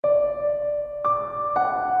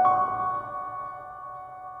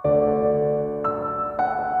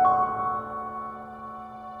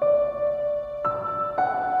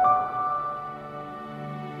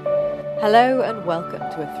Hello and welcome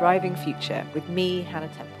to A Thriving Future with me, Hannah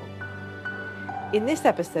Temple. In this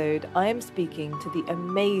episode, I am speaking to the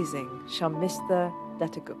amazing Sharmistha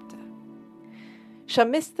Dattagupta.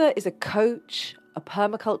 Sharmistha is a coach, a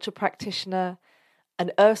permaculture practitioner,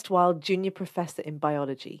 an erstwhile junior professor in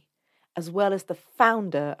biology, as well as the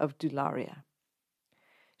founder of Dularia.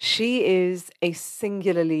 She is a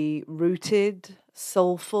singularly rooted,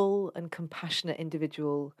 soulful, and compassionate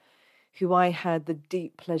individual who I had the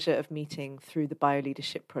deep pleasure of meeting through the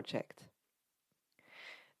BioLeadership Project.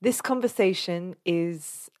 This conversation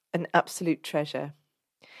is an absolute treasure.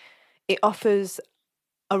 It offers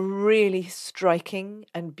a really striking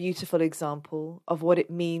and beautiful example of what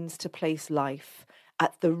it means to place life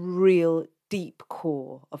at the real deep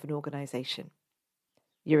core of an organization.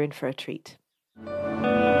 You're in for a treat.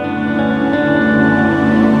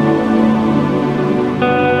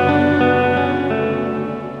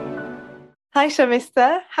 Hi,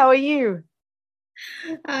 Sharmistha. How are you?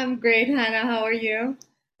 I'm great, Hannah. How are you?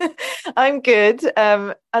 I'm good.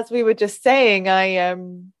 As we were just saying,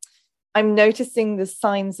 I'm noticing the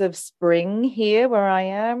signs of spring here where I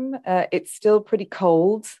am. It's still pretty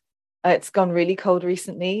cold. It's gone really cold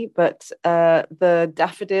recently, but the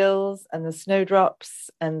daffodils and the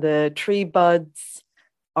snowdrops and the tree buds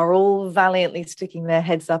are all valiantly sticking their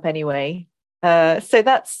heads up anyway.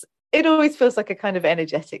 It always feels like a kind of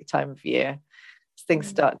energetic time of year as things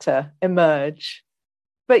start to emerge.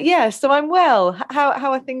 But yeah, so I'm well.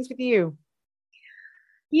 How are things with you?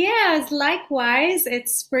 Yes, likewise.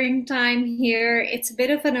 It's springtime here. It's a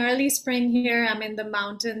bit of an early spring here. I'm in the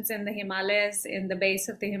mountains in the Himalayas, in the base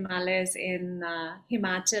of the Himalayas in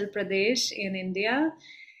Himachal Pradesh in India.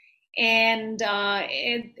 And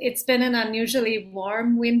it's been an unusually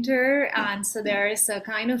warm winter. And so there is a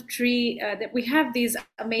kind of tree that we have these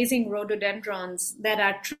amazing rhododendrons that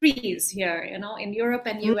are trees here. You know, in Europe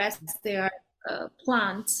and Mm. US, they are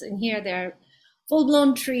plants. And here they're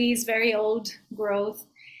full-blown trees, very old growth.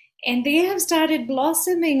 And they have started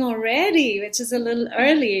blossoming already, which is a little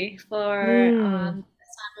early for Mm.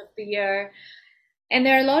 this time of the year. And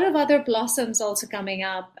there are a lot of other blossoms also coming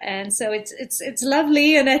up, and so it's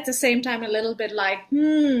lovely, and at the same time a little bit like,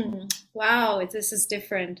 wow, this is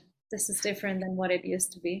different. This is different than what it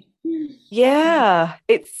used to be. Yeah,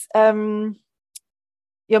 it's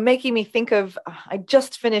you're making me think of I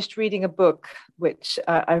just finished reading a book which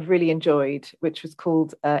I've really enjoyed, which was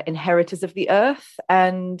called Inheritors of the Earth,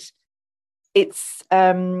 and it's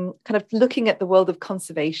kind of looking at the world of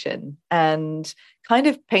conservation and kind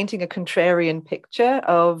of painting a contrarian picture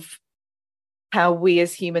of how we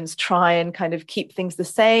as humans try and kind of keep things the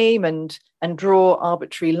same and draw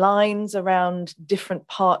arbitrary lines around different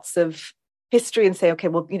parts of history and say, okay,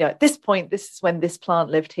 well, at this point, this is when this plant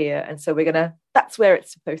lived here, and so that's where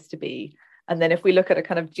it's supposed to be. And then if we look at a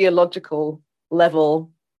kind of geological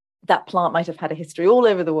level, that plant might have had a history all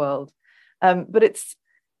over the world. But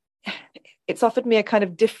it's offered me a kind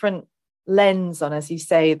of different lens on, as you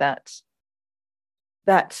say, that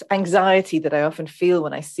anxiety that I often feel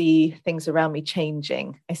when I see things around me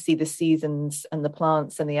changing. I see the seasons and the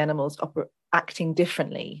plants and the animals acting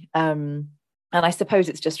differently. And I suppose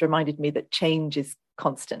it's just reminded me that change is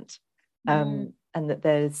constant, and that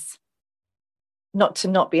there's not to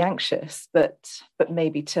not be anxious, but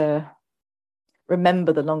maybe to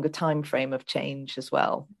remember the longer time frame of change as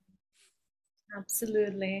well.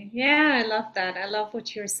 Absolutely. Yeah, I love that. I love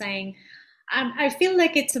what you're saying. I feel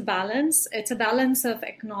like it's a balance. It's a balance of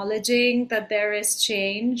acknowledging that there is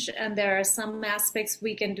change and there are some aspects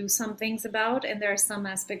we can do some things about, and there are some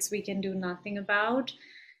aspects we can do nothing about.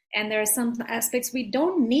 And there are some aspects we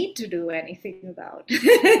don't need to do anything about.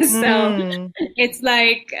 So Mm. it's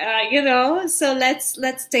like so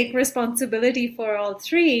let's take responsibility for all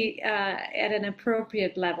three at an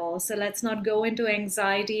appropriate level. So let's not go into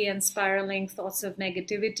anxiety and spiraling thoughts of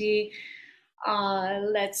negativity.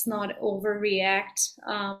 Let's not overreact,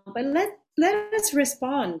 but let us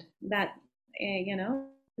respond. That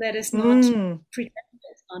let us not Mm. pretend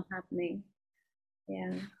it's not happening.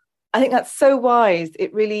 Yeah. I think that's so wise.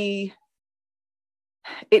 It really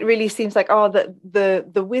seems like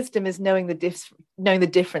the wisdom is knowing the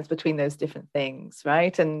difference between those different things,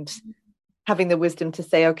 right? And having the wisdom to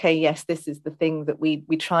say, okay, yes, this is the thing that we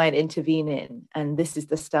try and intervene in, and this is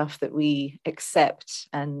the stuff that we accept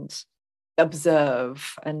and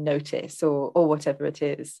observe and notice, or whatever it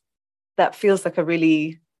is. That feels like a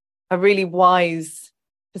really wise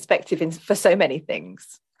perspective for so many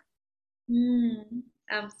things. Mm,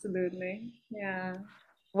 absolutely. Yeah.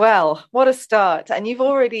 Well, what a start. And you've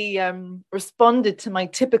already responded to my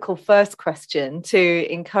typical first question to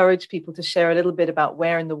encourage people to share a little bit about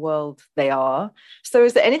where in the world they are. So,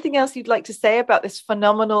 is there anything else you'd like to say about this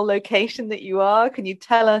phenomenal location that you are? Can you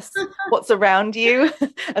tell us what's around you,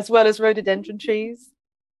 as well as rhododendron trees?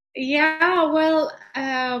 Yeah, well,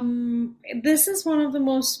 this is one of the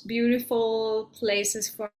most beautiful places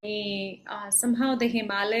for me. Somehow, the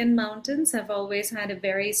Himalayan mountains have always had a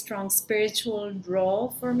very strong spiritual draw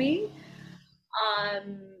for me.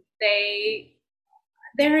 They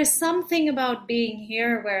There is something about being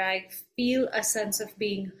here where I feel a sense of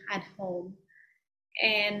being at home.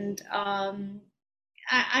 And I'm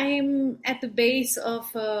at the base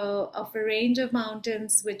of a range of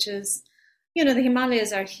mountains, which is, the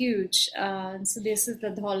Himalayas are huge. So this is the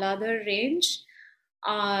Dhauladhar range.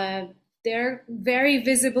 Uh, they're very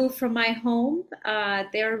visible from my home.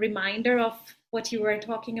 They're a reminder of what you were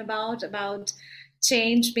talking about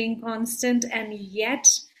change being constant, and yet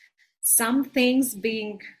some things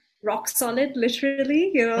being rock solid,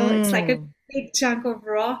 literally. It's like a Mm. big chunk of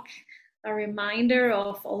rock, a reminder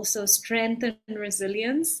of also strength and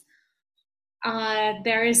resilience.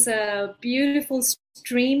 There is a beautiful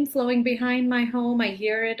stream flowing behind my home. I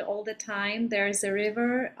hear it all the time. There's a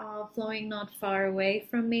river flowing not far away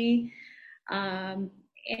from me. Um,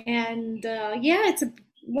 and yeah, it's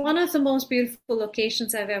one of the most beautiful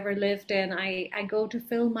locations I've ever lived in. I go to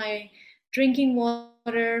fill my drinking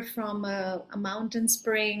water from a mountain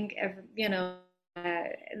spring. Uh,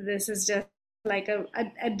 this is just like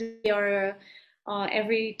a day or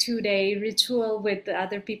every 2 day ritual with the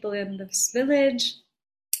other people in this village,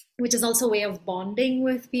 which is also a way of bonding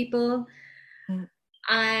with people. Mm.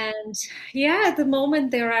 And yeah, at the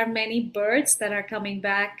moment, there are many birds that are coming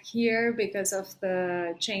back here because of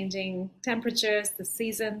the changing temperatures, the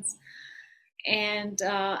seasons. And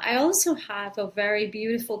I also have a very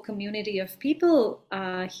beautiful community of people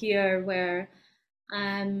here where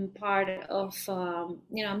I'm part of,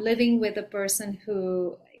 I'm living with a person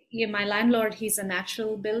who, my landlord, he's a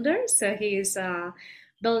natural builder. So he's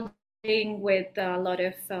building with a lot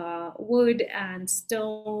of wood and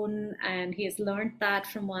stone. And he has learned that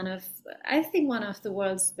from I think, one of the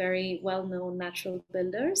world's very well-known natural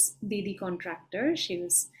builders, Didi Contractor. She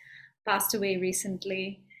was passed away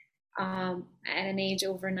recently at an age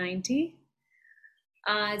over 90.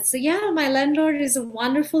 So yeah, my landlord is a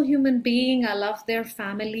wonderful human being. I love their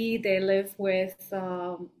family. They live with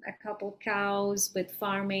a couple cows, with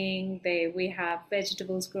farming. We have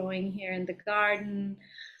vegetables growing here in the garden.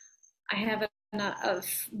 I have a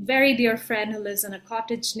very dear friend who lives in a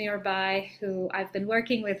cottage nearby, who I've been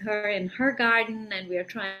working with her in her garden, and we are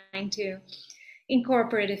trying to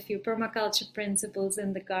incorporate a few permaculture principles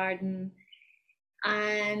in the garden.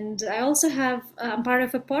 And I also I'm part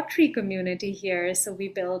of a pottery community here. So we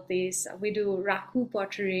do raku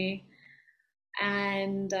pottery.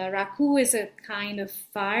 And raku is a kind of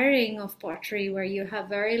firing of pottery where you have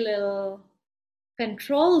very little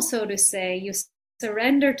control, so to say. You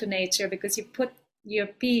surrender to nature because you put your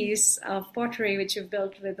piece of pottery, which you've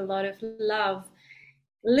built with a lot of love,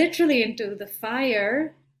 literally into the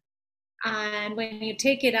fire. And when you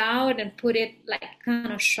take it out and put it, like,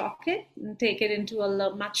 kind of shock it and take it into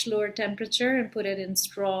a much lower temperature and put it in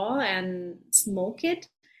straw and smoke it,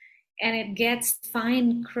 and it gets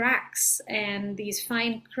fine cracks. And these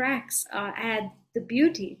fine cracks add the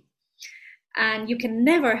beauty. And you can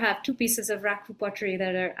never have two pieces of raku pottery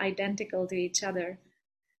that are identical to each other.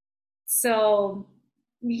 So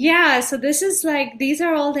yeah, so this is like, these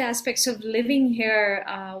are all the aspects of living here,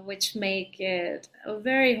 which make it a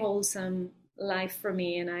very wholesome life for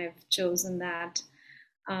me, and I've chosen that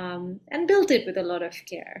and built it with a lot of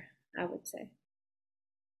care, I would say.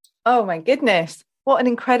 Oh my goodness, what an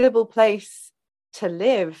incredible place to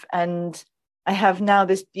live. And I have now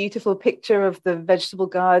this beautiful picture of the vegetable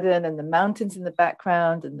garden and the mountains in the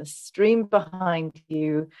background and the stream behind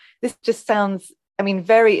you. This just sounds, I mean,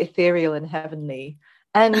 very ethereal and heavenly.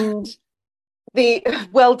 And the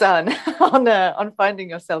well done on finding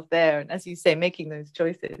yourself there, and as you say, making those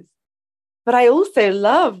choices. But I also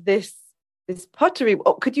love this pottery.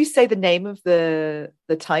 Oh, could you say the name of the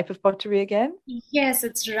type of pottery again? Yes,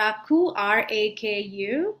 it's raku,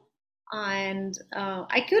 Raku. And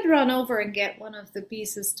I could run over and get one of the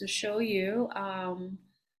pieces to show you. Don't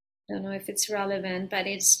know if it's relevant, but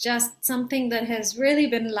it's just something that has really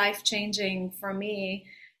been life changing for me,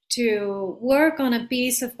 to work on a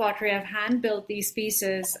piece of pottery. I've hand built these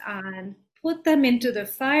pieces and put them into the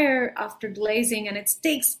fire after glazing, and it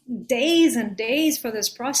takes days and days for this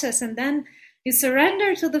process. And then you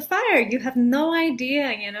surrender to the fire. You have no idea,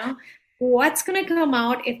 what's going to come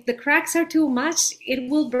out. If the cracks are too much, it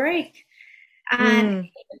will break. And Mm,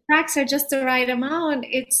 if the cracks are just the right amount,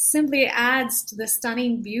 it simply adds to the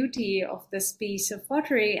stunning beauty of this piece of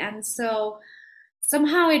pottery. And so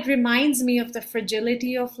somehow it reminds me of the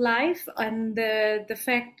fragility of life and the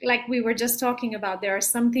fact, like we were just talking about, there are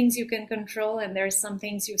some things you can control and there are some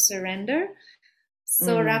things you surrender.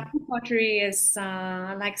 So mm. Raku pottery is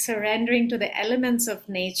like surrendering to the elements of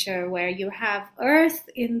nature, where you have earth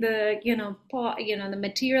in the pot, the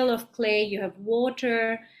material of clay. You have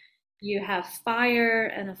water, you have fire,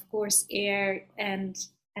 and of course air, and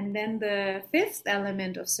then the fifth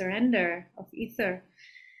element of surrender, of ether.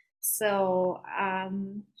 So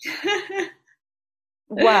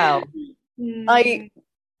Wow. mm, I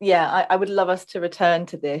I would love us to return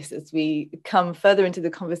to this as we come further into the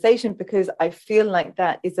conversation, because I feel like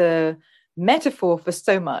that is a metaphor for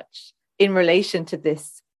so much in relation to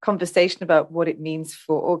this conversation about what it means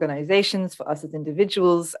for organizations, for us as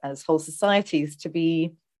individuals, as whole societies, to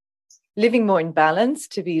be living more in balance,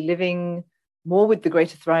 to be living more with the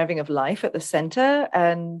greater thriving of life at the center.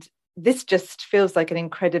 And this just feels like an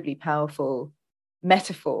incredibly powerful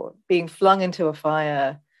metaphor, being flung into a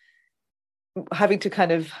fire, having to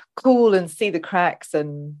kind of cool and see the cracks,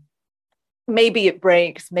 and maybe it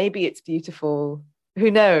breaks, maybe it's beautiful,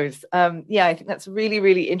 who knows. I think that's a really,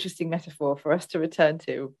 really interesting metaphor for us to return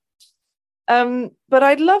to. But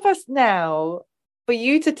I'd love us now for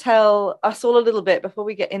you to tell us all a little bit, before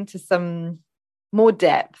we get into some more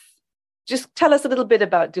depth. Just tell us a little bit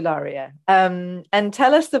about Dularia, and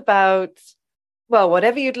tell us about, well,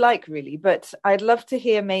 whatever you'd like, really. But I'd love to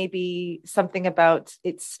hear maybe something about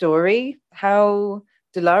its story, how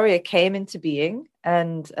Dularia came into being,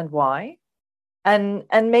 and why, and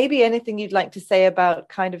maybe anything you'd like to say about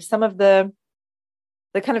kind of some of the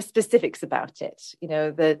kind of specifics about it. You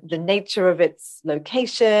know, the nature of its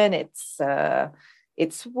location, its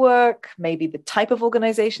work, maybe the type of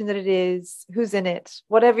organization that it is, who's in it,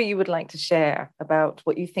 whatever you would like to share about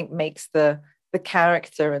what you think makes the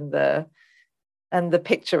character and the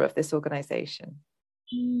picture of this organization.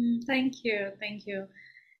 thank you, thank you.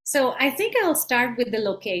 So I think I'll start with the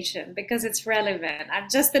location because it's relevant. I've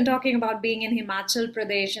just been talking about being in Himachal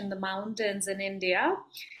Pradesh in the mountains in India.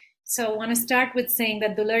 So I want to start with saying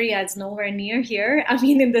that Dularia is nowhere near here. I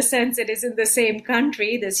mean, in the sense it is in the same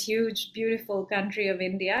country, this huge, beautiful country of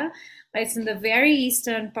India, but it's in the very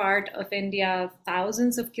eastern part of India,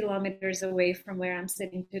 thousands of kilometers away from where I'm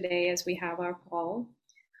sitting today as we have our call,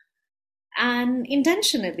 and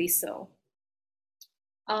intentionally so.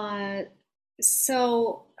 Uh,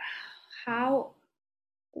 so, how,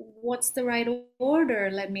 what's the right order?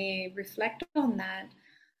 Let me reflect on that.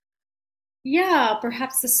 Yeah,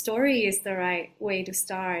 perhaps the story is the right way to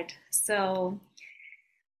start. So,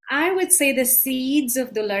 I would say the seeds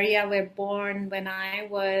of Dularia were born when I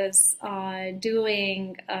was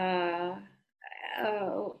doing kind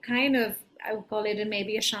of, I would call it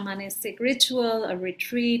maybe a shamanistic ritual, a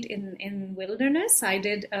retreat in wilderness. I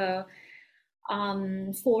did a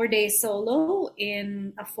 4 day solo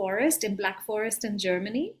in a forest, in Black Forest in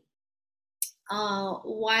Germany,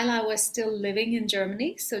 while I was still living in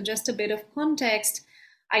Germany. So, just a bit of context,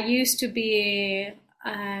 I used to be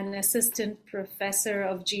an assistant professor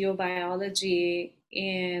of geobiology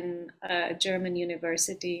in a German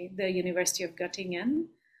university, the University of Göttingen.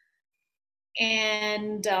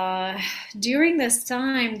 And during this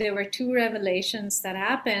time, there were two revelations that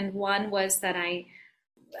happened. One was that I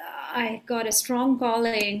got a strong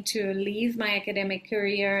calling to leave my academic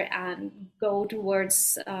career and go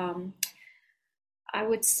towards, I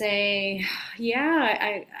would say,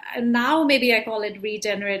 yeah, now maybe I call it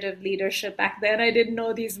regenerative leadership. Back then, I didn't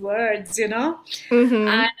know these words, you know. Mm-hmm.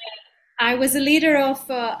 I, I was a leader of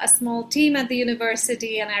a small team at the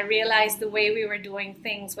university, and I realized the way we were doing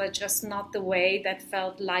things was just not the way that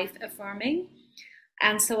felt life affirming.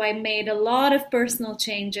 And so I made a lot of personal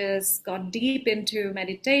changes, got deep into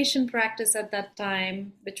meditation practice at that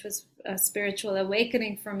time, which was a spiritual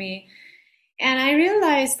awakening for me. And I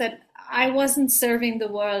realized that I wasn't serving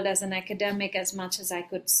the world as an academic as much as I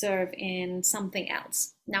could serve in something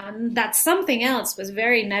else. Now, that something else was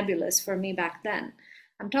very nebulous for me back then.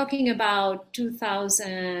 I'm talking about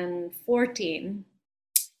 2014,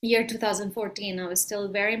 year 2014. I was still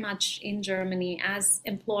very much in Germany as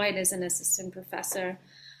employed as an assistant professor.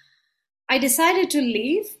 I decided to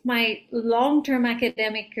leave my long-term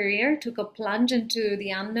academic career, took a plunge into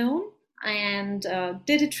the unknown, and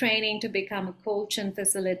did a training to become a coach and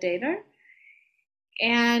facilitator.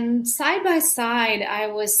 And side by side, I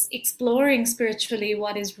was exploring spiritually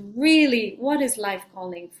what is life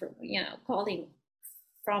calling for, calling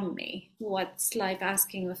from me? What's life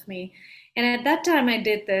asking of me? And at that time, I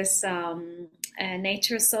did this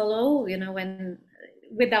nature solo, when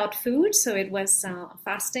without food. So it was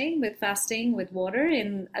fasting with water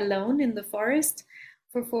alone in the forest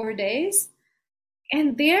for 4 days.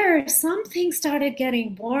 And there, something started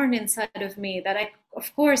getting born inside of me that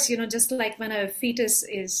of course, just like when a fetus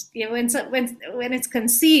is, when it's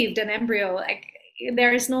conceived, an embryo, like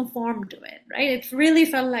there is no form to it, right? It really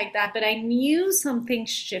felt like that, but I knew something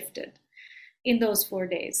shifted in those 4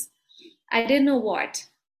 days. I didn't know what.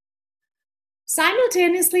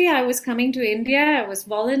 Simultaneously, I was coming to India. I was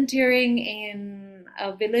volunteering in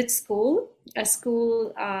a village school, a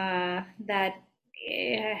school that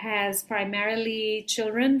has primarily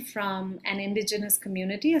children from an indigenous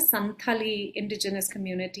community, a Santhali indigenous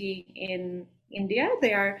community in India.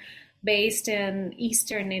 They are based in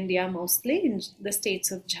eastern India mostly, in the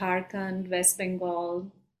states of Jharkhand, West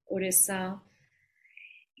Bengal, Orissa.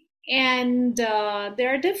 And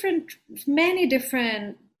there are many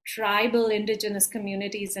different tribal indigenous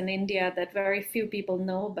communities in India that very few people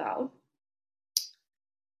know about.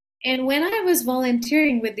 And when I was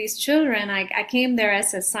volunteering with these children, I came there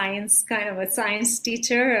as a science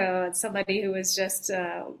teacher, somebody who was just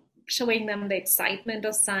showing them the excitement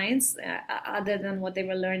of science other than what they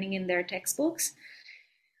were learning in their textbooks.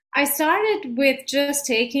 I started with just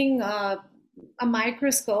taking a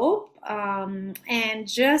microscope and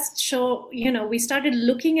just we started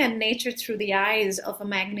looking at nature through the eyes of a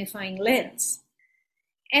magnifying lens.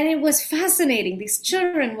 And it was fascinating. These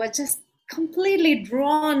children were just completely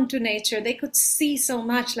drawn to nature. They could see so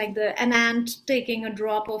much, like an ant taking a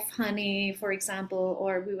drop of honey, for example,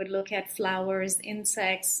 or we would look at flowers,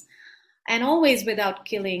 insects, and always without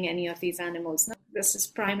killing any of these animals. This is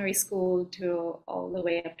primary school to all the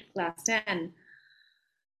way up to class 10.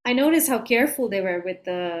 I noticed how careful they were with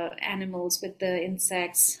the animals, with the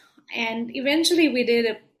insects. And eventually we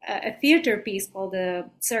did a theater piece called The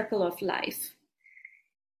Circle of Life.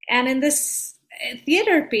 And in this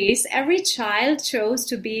theater piece, every child chose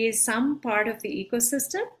to be some part of the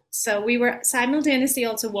ecosystem. So we were simultaneously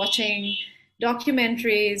also watching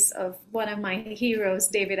documentaries of one of my heroes,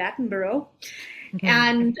 David Attenborough. Mm-hmm.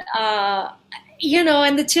 And,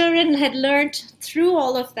 and the children had learned through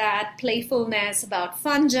all of that playfulness about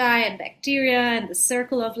fungi and bacteria and the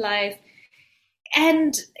circle of life.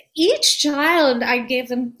 And each child, I gave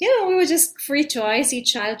them, we were just free choice.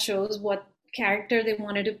 Each child chose what character they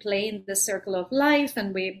wanted to play in the circle of life.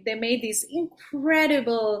 And they made these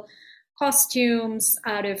incredible costumes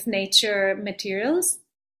out of nature materials.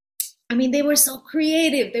 I mean, they were so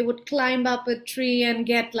creative. They would climb up a tree and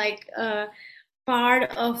get like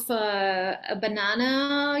part of a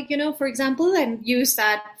banana, for example, and use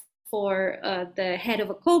that for the head of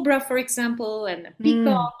a cobra, for example, and a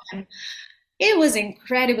peacock. And it was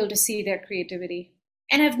incredible to see their creativity.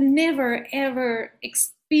 And I've never, ever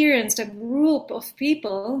experienced a group of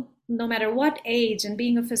people, no matter what age, and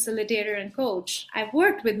being a facilitator and coach. I've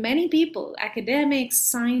worked with many people, academics,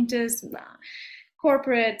 scientists,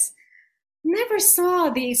 corporates, never saw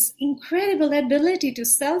this incredible ability to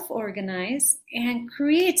self-organize and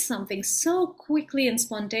create something so quickly and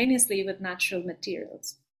spontaneously with natural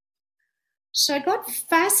materials. So I got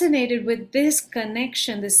fascinated with this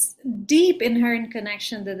connection, this deep inherent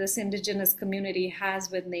connection that this indigenous community has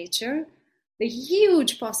with nature, the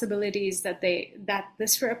huge possibilities that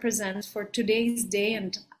this represents for today's day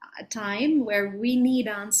and time, where we need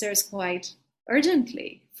answers quite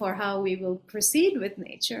urgently for how we will proceed with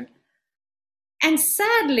nature. And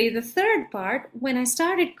sadly, the third part, when I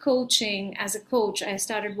started coaching as a coach, I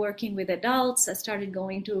started working with adults. I started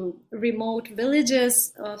going to remote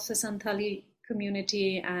villages of the Santhali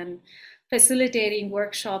community and facilitating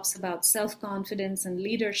workshops about self-confidence and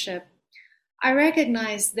leadership. I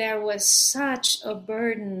recognized there was such a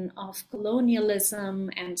burden of colonialism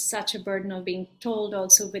and such a burden of being told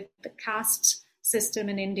also with the caste system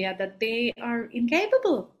in India that they are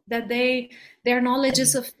incapable, that their knowledge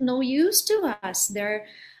is of no use to us. They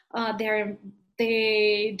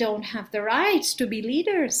don't have the right to be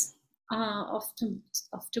leaders of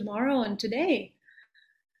tomorrow and today.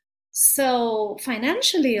 So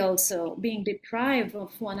financially also being deprived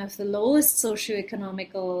of one of the lowest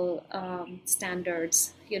socioeconomical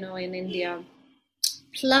standards, in India,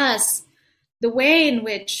 plus the way in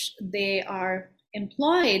which they are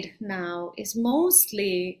employed now is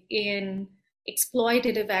mostly in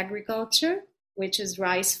exploitative agriculture, which is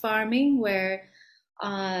rice farming, where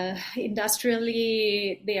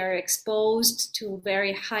industrially they are exposed to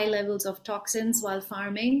very high levels of toxins while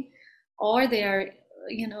farming, or they are,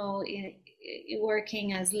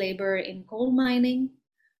 working as labor in coal mining.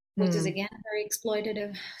 which is again very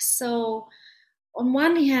exploitative. So on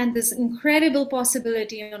one hand, this incredible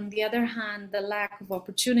possibility, on the other hand, the lack of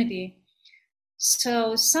opportunity.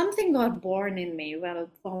 So something got born in me while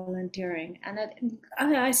volunteering, and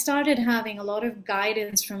I started having a lot of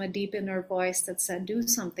guidance from a deep inner voice that said, do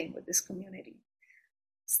something with this community,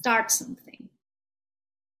 start something.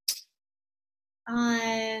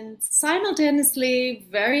 And simultaneously,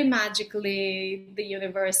 very magically, the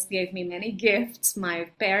universe gave me many gifts. My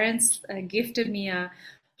parents gifted me a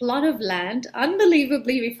plot of land.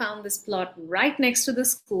 Unbelievably, we found this plot right next to the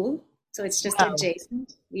school. So it's just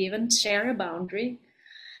adjacent. We even share a boundary.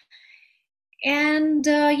 And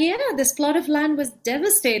this plot of land was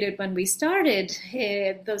devastated when we started.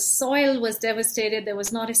 The soil was devastated. There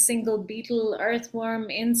was not a single beetle, earthworm,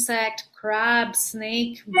 insect, crab,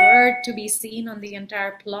 snake, bird to be seen on the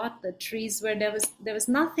entire plot. The trees were there was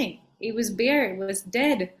nothing. It was bare. It was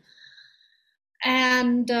dead.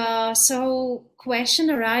 And so question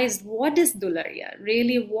arose, what is Dularya?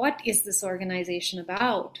 Really, what is this organization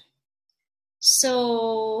about?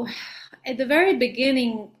 So at the very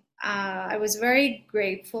beginning, I was very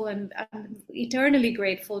grateful, and I'm eternally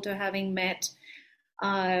grateful to having met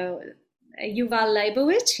Yuval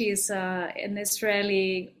Leibovich. He's an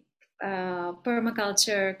Israeli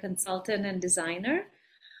permaculture consultant and designer.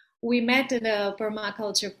 We met in a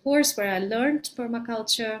permaculture course where I learned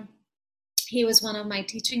permaculture. He was one of my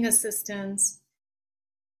teaching assistants.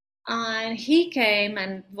 And he came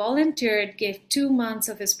and volunteered, gave 2 months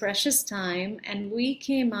of his precious time, and we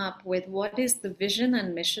came up with what is the vision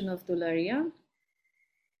and mission of Dularya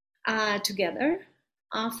together.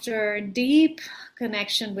 After deep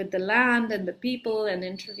connection with the land and the people, and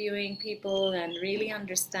interviewing people, and really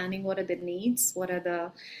understanding what are the needs, what are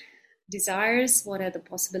the desires, what are the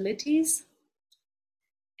possibilities.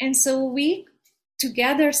 And so we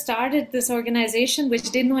together started this organization,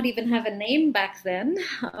 which did not even have a name back then.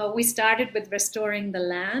 We started with restoring the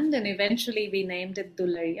land, and eventually we named it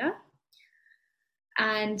Dularya.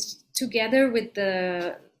 And together with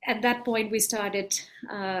at that point, we started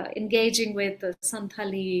engaging with the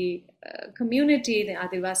Santhali community, the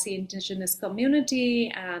Adivasi indigenous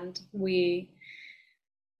community, and we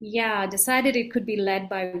decided it could be led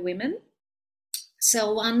by women.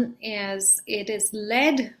 So one is, it is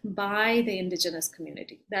led by the indigenous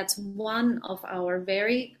community. That's one of our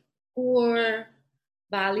very core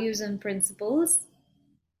values and principles.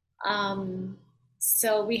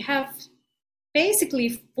 So we have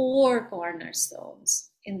basically 4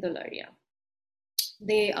 cornerstones in Dularya.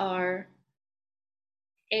 They are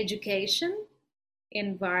education,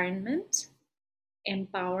 environment,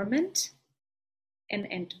 empowerment, and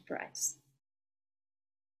enterprise.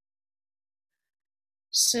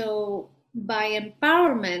 So by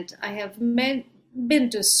empowerment, I have been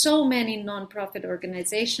to so many nonprofit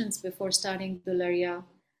organizations before starting Dularya.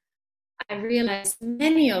 I realized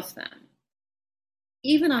many of them,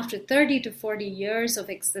 even after 30 to 40 years of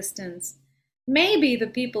existence, maybe the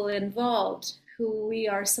people involved who we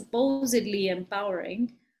are supposedly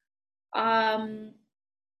empowering,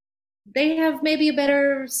 they have maybe a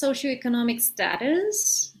better socioeconomic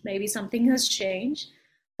status, maybe something has changed.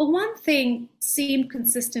 But one thing seemed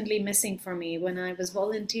consistently missing for me when I was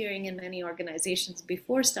volunteering in many organizations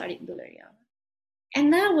before starting Dularya.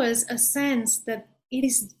 And that was a sense that it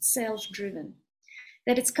is self-driven,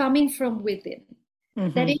 that it's coming from within,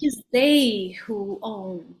 that it is they who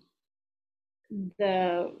own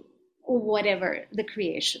the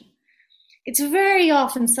creation. It's very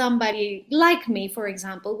often somebody like me, for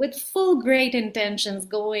example, with full great intentions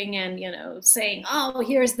going and, saying, oh,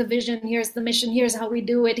 here's the vision, here's the mission, here's how we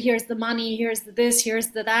do it, here's the money, here's the this, here's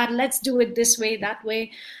the that, let's do it this way, that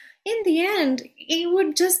way. In the end, it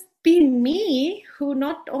would just be me who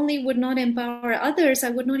not only would not empower others, I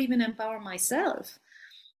would not even empower myself.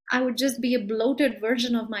 I would just be a bloated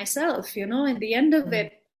version of myself, At the end of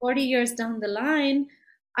it, 40 years down the line,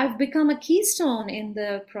 I've become a keystone in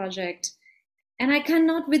the project. And I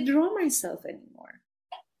cannot withdraw myself anymore.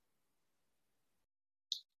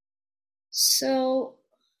 So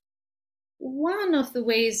one of the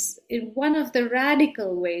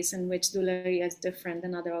radical ways in which Dularya is different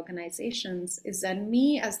than other organizations is that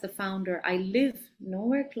me as the founder, I live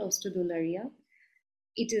nowhere close to Dularya.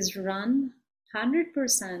 It is run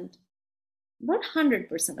 100%, not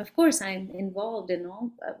 100%. Of course, I'm involved in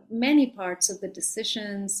many parts of the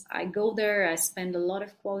decisions. I go there, I spend a lot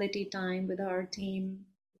of quality time with our team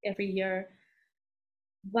every year.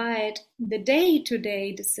 But the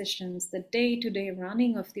day-to-day decisions, the day-to-day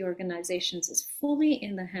running of the organizations is fully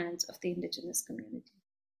in the hands of the indigenous community.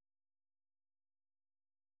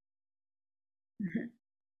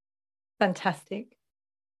 Fantastic.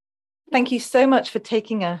 Thank you so much for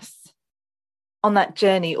taking us on that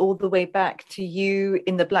journey all the way back to you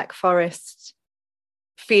in the Black Forest,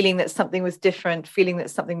 feeling that something was different, feeling that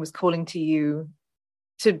something was calling to you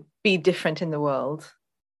to be different in the world,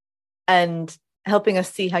 and helping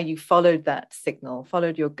us see how you followed that signal,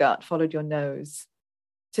 followed your gut, followed your nose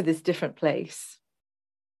to this different place.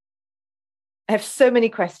 I have so many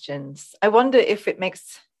questions. I wonder if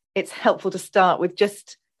it's helpful to start with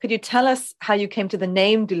just, could you tell us how you came to the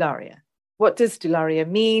name Dularia? What does Dularia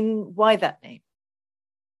mean? Why that name?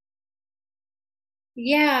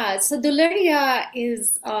 Yeah, so Dularia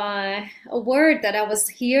is a word that I was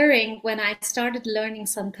hearing when I started learning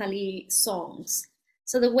Santali songs.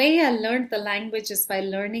 So the way I learned the language is by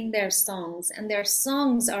learning their songs, and their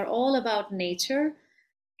songs are all about nature.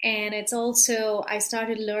 And it's also, I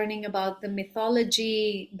started learning about the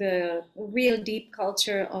mythology, the real deep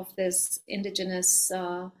culture of this indigenous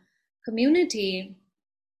community.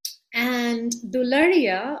 And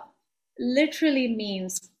Dularia literally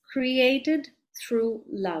means created through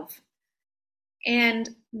love.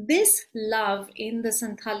 And this love in the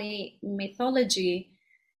Santali mythology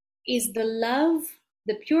is the love,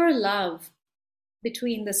 the pure love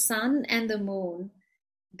between the sun and the moon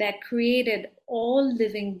that created all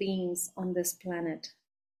living beings on this planet.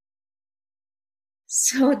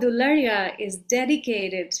 So Dularia is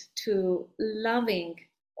dedicated to loving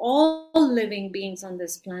all living beings on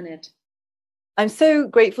this planet. I'm so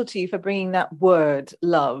grateful to you for bringing that word,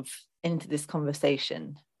 love, into this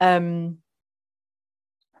conversation. I've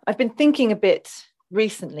been thinking a bit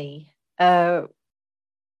recently. I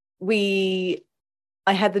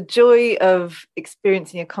had the joy of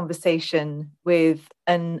experiencing a conversation with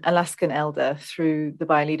an Alaskan elder through the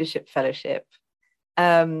Bioleadership Fellowship,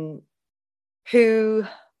 who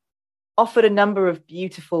offered a number of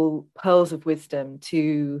beautiful pearls of wisdom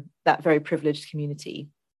to that very privileged community.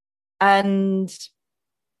 And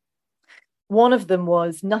one of them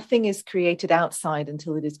was, nothing is created outside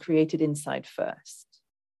until it is created inside first.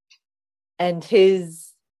 And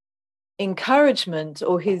his encouragement,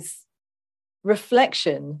 or his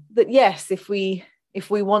reflection, that yes, if we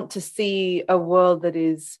want to see a world that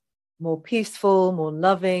is more peaceful, more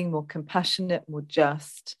loving, more compassionate, more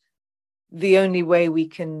just, the only way we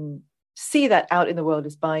can see that out in the world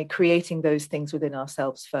is by creating those things within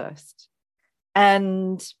ourselves first.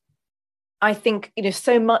 And I think,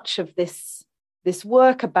 so much of this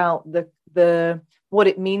work about the what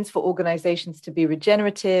it means for organizations to be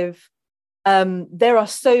regenerative, there are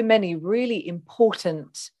so many really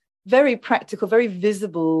important, very practical, very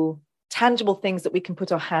visible, tangible things that we can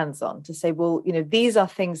put our hands on to say, well, these are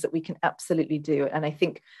things that we can absolutely do. And I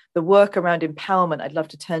think the work around empowerment, I'd love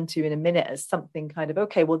to turn to in a minute as something kind of,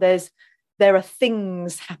 okay, well, there are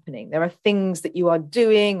things happening. There are things that you are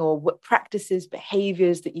doing, or what practices,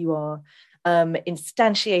 behaviors that you are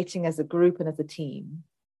instantiating as a group and as a team.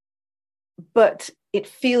 But it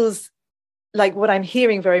feels like what I'm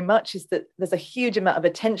hearing very much is that there's a huge amount of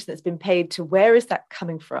attention that's been paid to where is that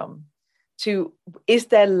coming from? To, is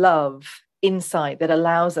there love inside that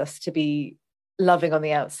allows us to be loving on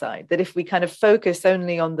the outside? That if we kind of focus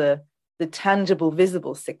only on the tangible,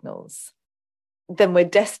 visible signals, then we're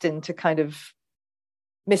destined to kind of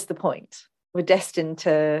miss the point. We're destined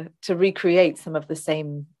to recreate some of the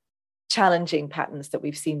same challenging patterns that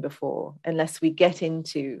we've seen before, unless we get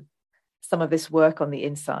into some of this work on the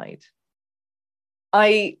inside.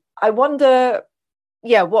 I wonder,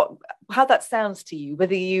 how that sounds to you,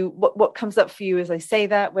 whether what comes up for you as I say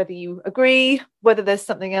that, whether you agree, whether there's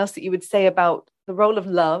something else that you would say about the role of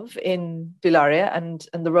love in Dularia and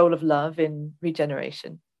the role of love in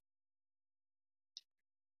regeneration.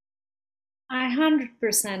 I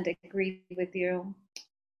 100% agree with you.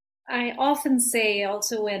 I often say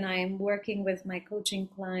also when I'm working with my coaching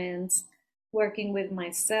clients, working with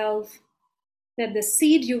myself, that the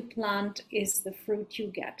seed you plant is the fruit you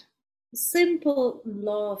get. Simple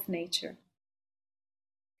law of nature.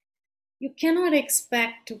 You cannot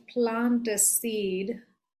expect to plant a seed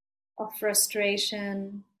of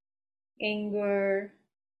frustration, anger,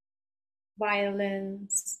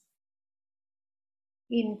 violence,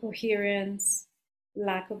 incoherence,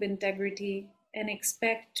 lack of integrity, and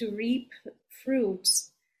expect to reap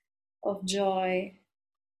fruits of joy,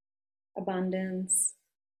 abundance,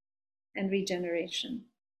 and regeneration.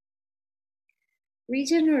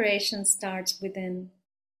 Regeneration starts within.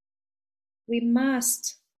 We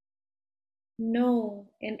must know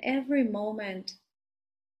in every moment,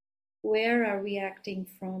 where are we acting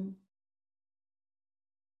from?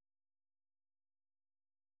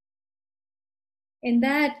 And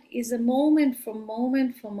that is a moment for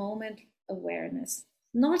moment awareness.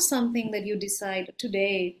 not something that you decide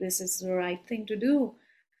today this is the right thing to do.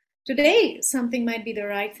 Today, something might be the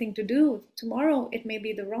right thing to do. Tomorrow, it may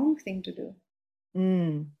be the wrong thing to do.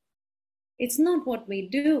 Mm. It's not what we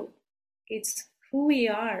do, it's who we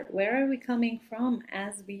are. Where are we coming from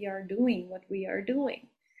as we are doing what we are doing?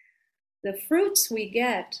 The fruits we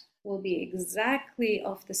get will be exactly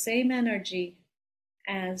of the same energy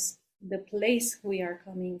as the place we are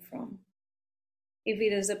coming from. If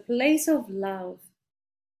it is a place of love,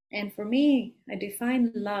 and for me, I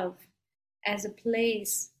define love as a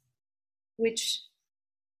place which,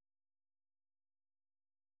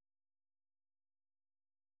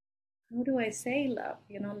 how do I say love?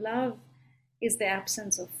 Love is the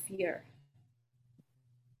absence of fear.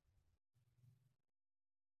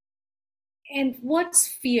 And what's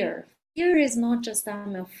fear? Fear is not just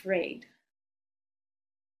I'm afraid.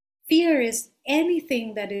 Fear is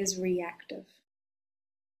anything that is reactive.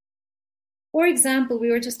 For example, we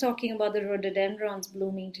were just talking about the rhododendrons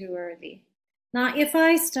blooming too early. Now, if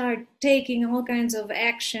I start taking all kinds of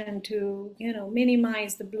action to,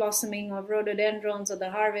 minimize the blossoming of rhododendrons or the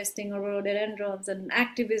harvesting of rhododendrons and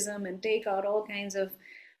activism and take out all kinds of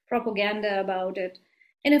propaganda about it,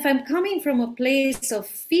 and if I'm coming from a place of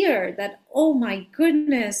fear that, oh my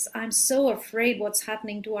goodness, I'm so afraid what's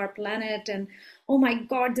happening to our planet, and oh my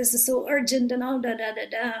God, this is so urgent, and all da da da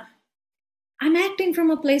da. I'm acting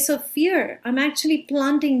from a place of fear. I'm actually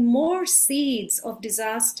planting more seeds of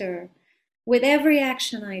disaster with every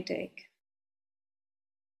action I take.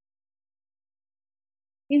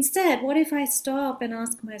 Instead, what if I stop and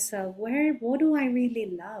ask myself, what do I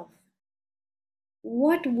really love?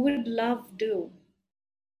 What would love do?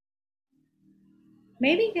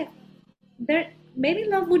 Maybe maybe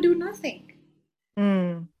love would do nothing.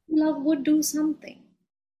 Mm. Love would do something.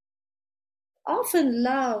 Often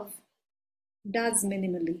love does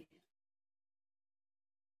minimally.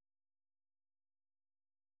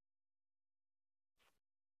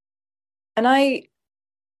 And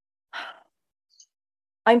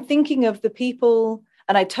I'm thinking of the people,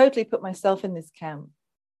 and I totally put myself in this camp,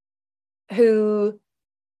 who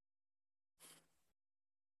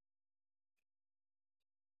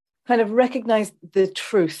kind of recognize the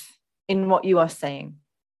truth in what you are saying,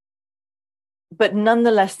 but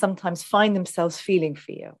nonetheless sometimes find themselves feeling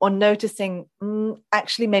fear or noticing,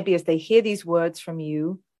 actually, maybe as they hear these words from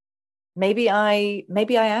you, maybe I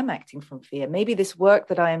am acting from fear. Maybe this work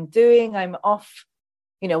that I am doing, I'm off,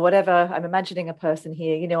 whatever. I'm imagining a person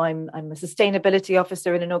here, I'm a sustainability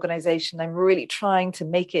officer in an organization. I'm really trying to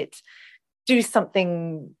make it do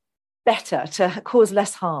something better, to cause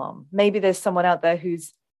less harm. Maybe there's someone out there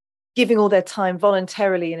who's giving all their time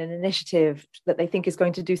voluntarily in an initiative that they think is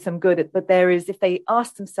going to do some good. But there is, if they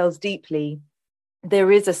ask themselves deeply, there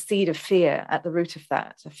is a seed of fear at the root of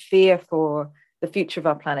that, a fear for the future of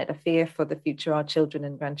our planet, a fear for the future our children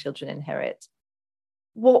and grandchildren inherit.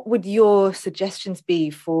 What would your suggestions be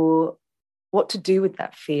for what to do with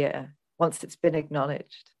that fear once it's been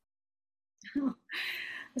acknowledged? Oh,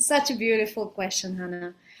 such a beautiful question,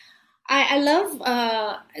 Hannah. I love,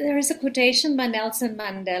 there is a quotation by Nelson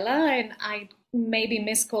Mandela, and I may be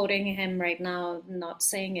misquoting him right now, not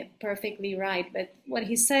saying it perfectly right, but what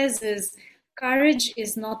he says is courage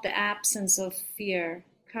is not the absence of fear.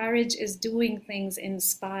 Courage is doing things in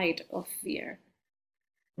spite of fear.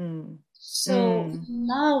 Mm. So,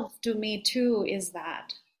 love to me too is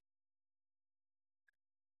that.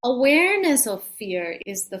 Awareness of fear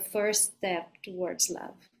is the first step towards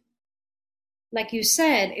love. Like you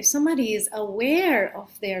said, if somebody is aware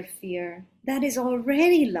of their fear, that is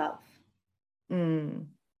already love. Mm.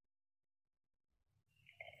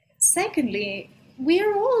 Secondly, we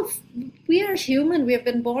are human. We have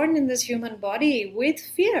been born in this human body with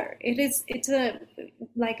fear. It's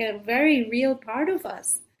like a very real part of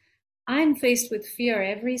us. I'm faced with fear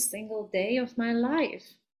every single day of my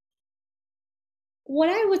life. What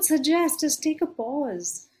I would suggest is take a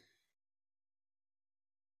pause.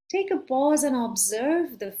 Take a pause and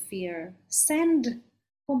observe the fear. Send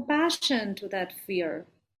compassion to that fear.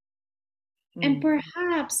 And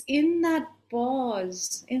perhaps in that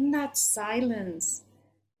pause, in that silence,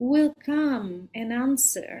 will come an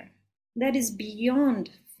answer that is beyond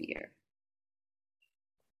fear.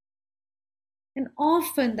 And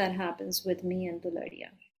often that happens with me and Valeria.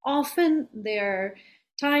 Often there are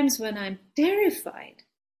times when I'm terrified.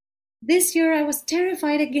 This year I was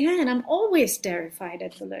terrified again. I'm always terrified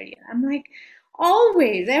at Valeria. I'm like,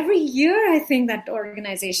 always, every year I think that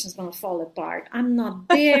organization is going to fall apart. I'm not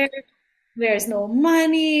there. There's no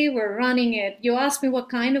money. We're running it. You ask me what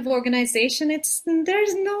kind of organization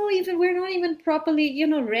we're not even properly,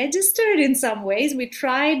 registered in some ways. We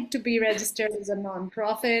tried to be registered as a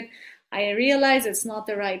nonprofit. I realize it's not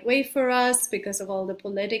the right way for us because of all the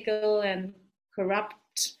political and corrupt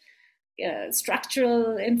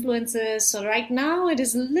structural influences. So right now it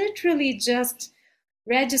is literally just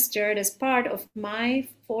registered as part of my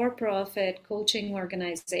for-profit coaching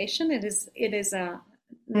organization. It is a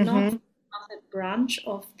Mm-hmm. not-for-profit branch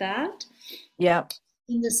of that. Yeah.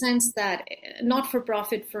 In the sense that not for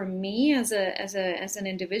profit for me as an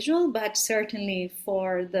individual, but certainly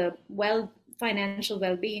for the financial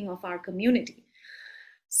well-being of our community.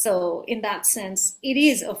 So in that sense, it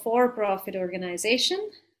is a for-profit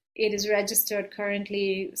organization. It is registered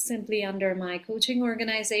currently simply under my coaching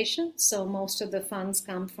organization. So most of the funds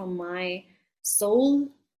come from my solo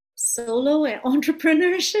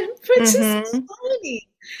entrepreneurship, which is Mm-hmm. funny.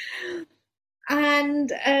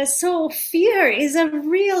 And so fear is a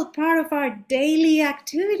real part of our daily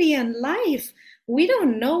activity and life. We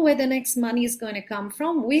don't know where the next money is going to come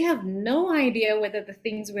from. We have no idea whether the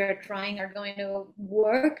things we're trying are going to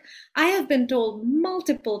work. I have been told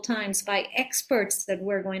multiple times by experts that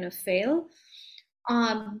we're going to fail.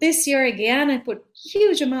 This year again, I put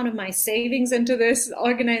huge amount of my savings into this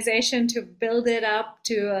organization to build it up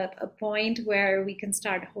to a point where we can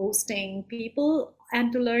start hosting people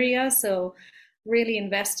at Duluria. So really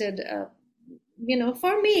invested,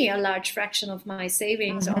 for me, a large fraction of my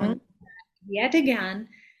savings Mm-hmm. on yet again.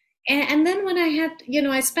 And then when I had,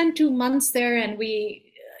 I spent 2 months there, and we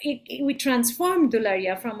transformed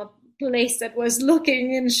Dularia from a place that was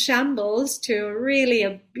looking in shambles to really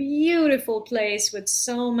a beautiful place with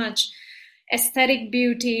so much aesthetic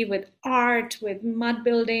beauty, with art, with mud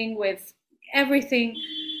building, with everything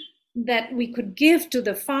that we could give to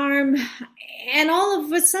the farm. And all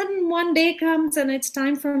of a sudden, one day comes and it's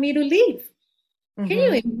time for me to leave. Can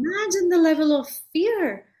you Mm-hmm. imagine the level of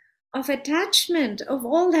fear, of attachment, of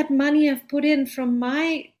all that money I've put in from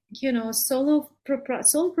my, sole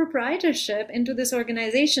proprietorship into this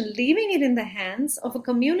organization, leaving it in the hands of a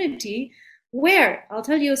community where, I'll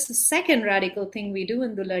tell you, it's the second radical thing we do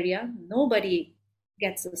in Dularia. Nobody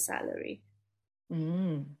gets a salary.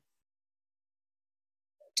 Mm.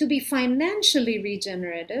 To be financially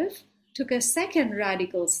regenerative took a second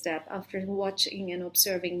radical step after watching and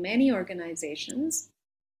observing many organizations.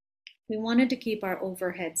 We wanted to keep our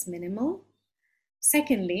overheads minimal.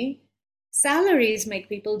 Secondly, salaries make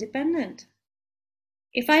people dependent.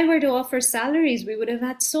 If I were to offer salaries, we would have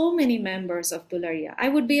had so many members of Dularia. I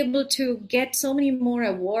would be able to get so many more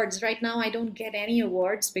awards. Right now, I don't get any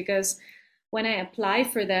awards because when I apply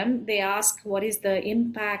for them, they ask, what is the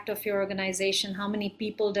impact of your organization? How many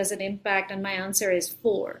people does it impact? And my answer is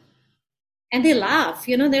 4. And they laugh,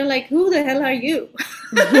 they're like, who the hell are you?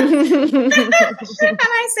 And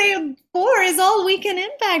I say, 4 is all we can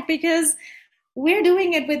impact because we're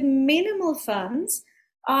doing it with minimal funds.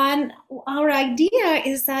 And our idea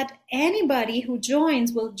is that anybody who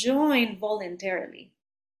joins will join voluntarily.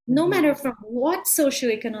 No matter from what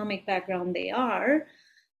socioeconomic background they are,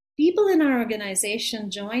 people in our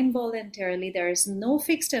organization join voluntarily. There is no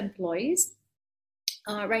fixed employees.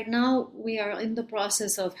 Right now, we are in the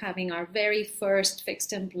process of having our very first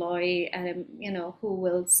fixed employee, who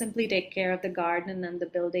will simply take care of the garden and the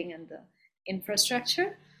building and the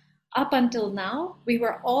infrastructure. Up until now, we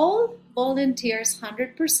were all volunteers,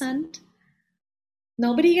 100%.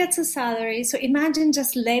 Nobody gets a salary. So imagine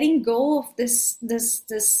just letting go of this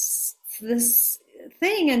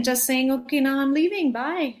thing and just saying, okay, now I'm leaving.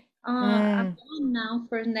 Bye. I'm gone now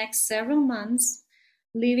for the next several months,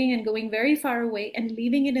 leaving and going very far away and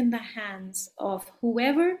leaving it in the hands of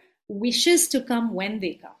whoever wishes to come when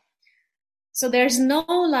they come. So there's no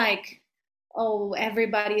like, oh,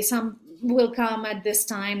 some will come at this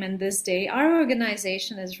time and this day. Our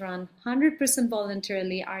organization is run 100%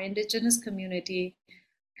 voluntarily. Our indigenous community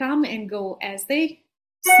come and go as they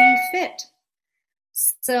see fit.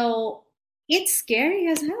 So it's scary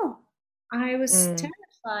as hell. I was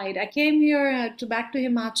terrified. I came here back to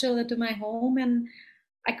Himachal, to my home, and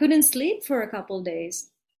I couldn't sleep for a couple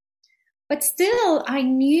days. But still, I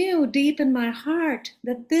knew deep in my heart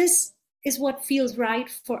that this is what feels right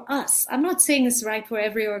for us. I'm not saying it's right for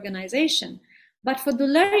every organization, but for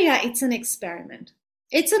Dularia, it's an experiment.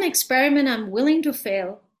 It's an experiment I'm willing to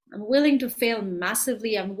fail. I'm willing to fail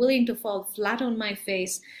massively. I'm willing to fall flat on my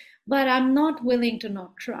face, but I'm not willing to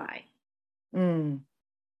not try.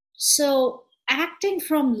 So acting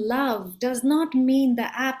from love does not mean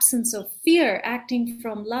the absence of fear. Acting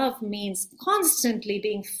from love means constantly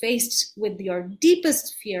being faced with your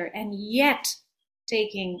deepest fear and yet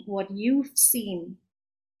taking what you've seen,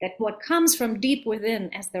 that what comes from deep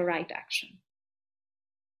within, as the right action.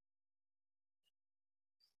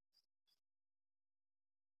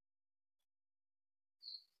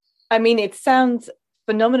 I mean, it sounds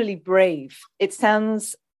phenomenally brave. It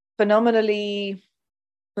sounds phenomenally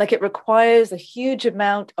like it requires a huge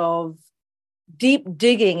amount of deep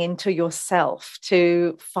digging into yourself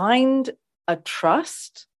to find a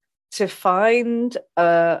trust, to find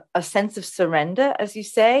a sense of surrender, as you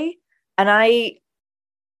say. And I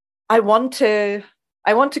want to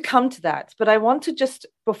come to that, but I want to just,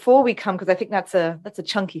 before we come, because I think that's a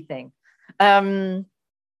chunky thing. I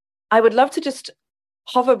would love to just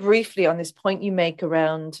hover briefly on this point you make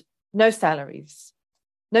around no salaries.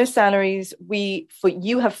 No salaries.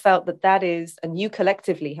 You have felt that is, and you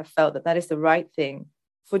collectively have felt that is the right thing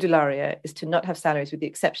for Dularia, is to not have salaries, with the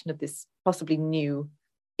exception of this possibly new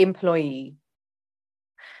employee.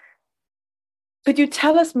 Could you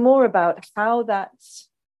tell us more about how that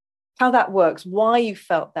works, why you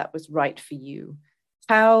felt that was right for you,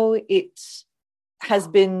 how it has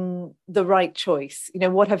been the right choice?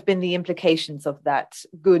 What have been the implications of that,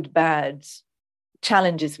 good, bad,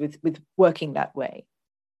 challenges with working that way?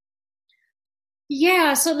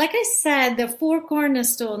 Yeah, so like I said, the 4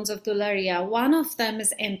 cornerstones of Dularia, one of them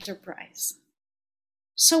is enterprise.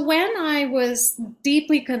 So when I was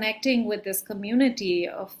deeply connecting with this community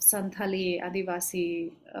of Santali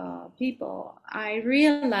Adivasi people, I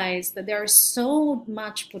realized that there is so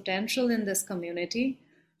much potential in this community,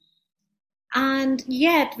 and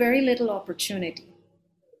yet very little opportunity.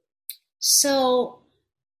 So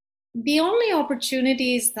the only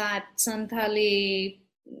opportunities that Santali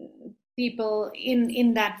people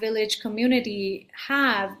in that village community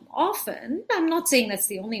have often, I'm not saying that's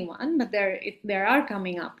the only one, but there are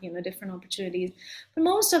coming up, different opportunities, but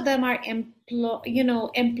most of them are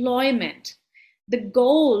employment. The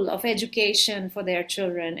goal of education for their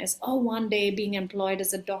children is, one day being employed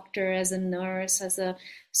as a doctor, as a nurse, as a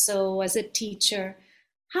teacher.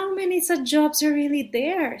 How many such jobs are really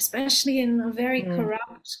there, especially in a very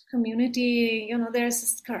corrupt community? There's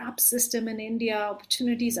this corrupt system in India.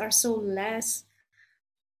 Opportunities are so less.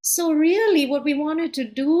 So really what we wanted to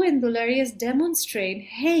do in Dularia is demonstrate,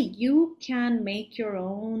 hey, you can make your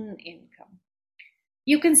own income.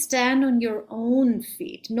 You can stand on your own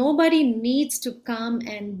feet. Nobody needs to come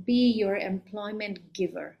and be your employment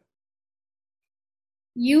giver.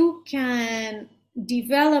 You can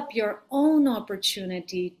develop your own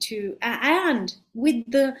opportunity and with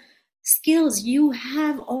the skills you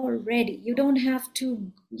have already. You don't have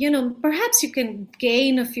to, perhaps you can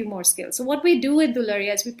gain a few more skills. So what we do at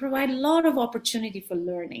Dularia is we provide a lot of opportunity for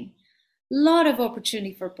learning, a lot of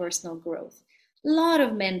opportunity for personal growth, a lot of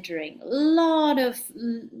mentoring, a lot of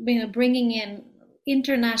bringing in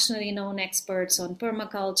internationally known experts on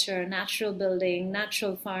permaculture, natural building,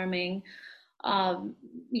 natural farming,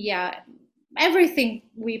 everything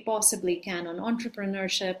we possibly can on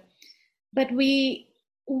entrepreneurship. But we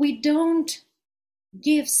don't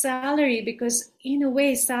give salary because, in a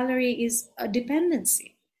way, salary is a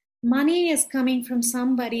dependency. Money is coming from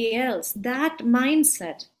somebody else. That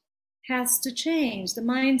mindset has to change. The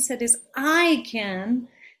mindset is, I can,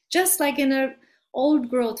 just like in an old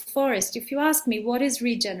growth forest. If you ask me, what is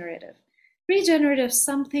regenerative? Regenerative is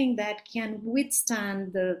something that can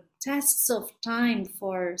withstand the tests of time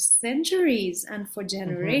for centuries and for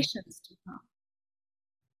generations to come.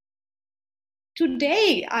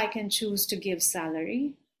 Today, I can choose to give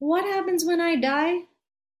salary. What happens when I die?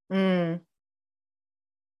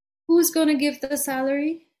 Who's going to give the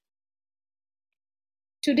salary?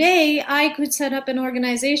 Today, I could set up an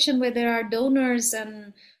organization where there are donors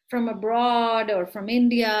and from abroad or from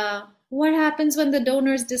India. What happens when the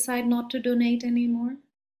donors decide not to donate anymore?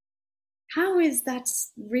 How is that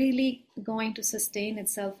really going to sustain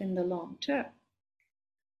itself in the long term?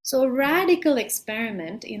 So a radical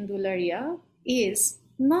experiment in Dularia is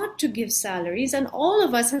not to give salaries, and all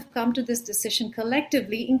of us have come to this decision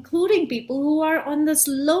collectively, including people who are on the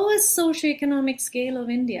lowest socioeconomic scale of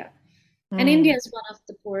India. And India is one of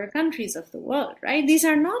the poorer countries of the world, right? These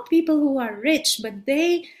are not people who are rich, but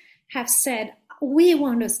they have said, we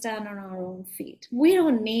want to stand on our own feet. We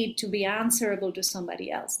don't need to be answerable to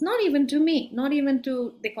somebody else. Not even to me, not even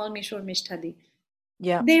to, they call me Sharmistha Dattagupta.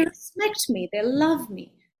 Yeah. They respect me, they love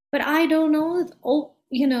me, but I don't own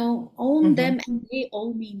them, and they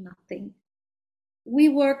owe me nothing. We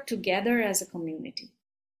work together as a community.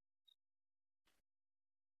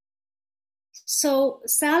 So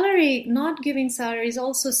salary, not giving salaries,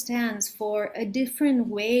 also stands for a different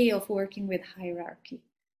way of working with hierarchy.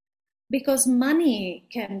 Because money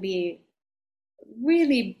can be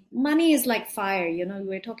really, money is like fire. We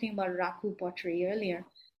were talking about Raku pottery earlier.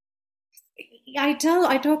 We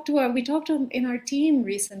talked to in our team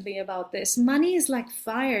recently about this. Money is like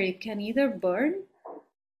fire. It can either burn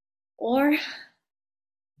or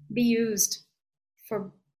be used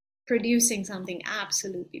for producing something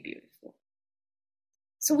absolutely beautiful.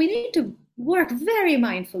 So we need to work very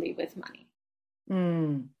mindfully with money.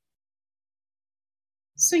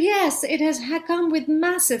 So yes, it has come with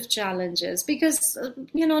massive challenges because,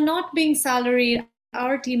 not being salaried,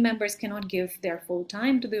 our team members cannot give their full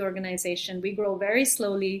time to the organization. We grow very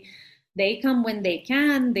slowly. They come when they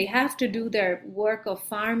can. They have to do their work of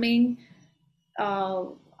farming.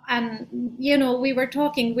 And, we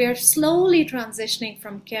are slowly transitioning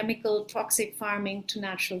from chemical toxic farming to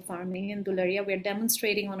natural farming in Dularia. We're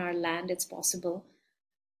demonstrating on our land it's possible.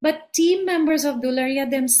 But team members of Dularia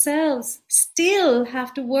themselves still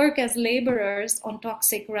have to work as laborers on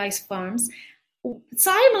toxic rice farms,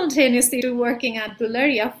 simultaneously to working at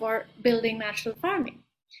Dularia for building natural farming.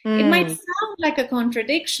 It might sound like a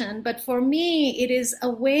contradiction, but for me, it is a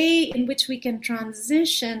way in which we can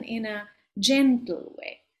transition in a gentle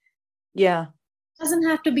way. Yeah. It doesn't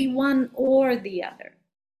have to be one or the other.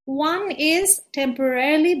 One is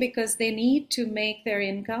temporarily because they need to make their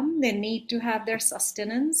income, they need to have their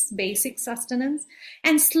sustenance, basic sustenance,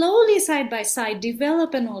 and slowly, side by side,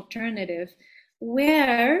 develop an alternative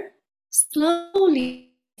where slowly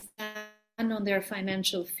stand on their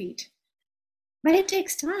financial feet. But it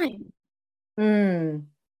takes time.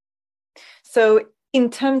 So in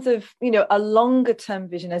terms of, a longer term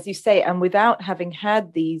vision, as you say, and without having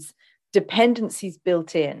had these dependencies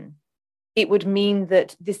built in, it would mean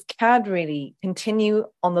that this can really continue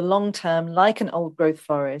on the long term like an old growth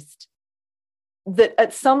forest, that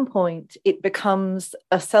at some point it becomes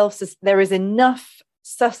there is enough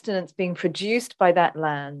sustenance being produced by that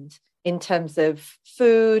land in terms of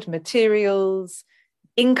food, materials,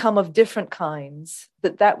 income of different kinds,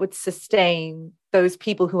 that would sustain those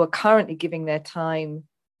people who are currently giving their time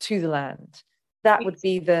to the land. That would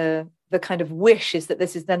be the kind of wish, is that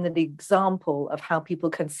this is then the example of how people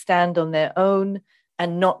can stand on their own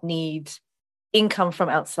and not need income from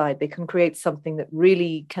outside. They can create something that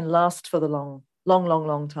really can last for the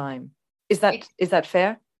long time. Is that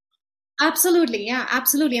fair? Absolutely. Yeah,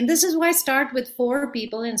 absolutely. And this is why I start with 4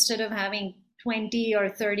 people instead of having 20 or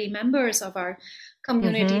 30 members of our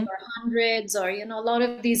community, or hundreds, or, a lot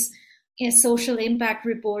of these social impact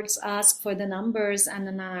reports ask for the numbers, and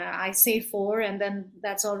then I say 4, and then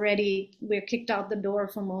that's already, we're kicked out the door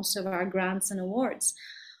for most of our grants and awards.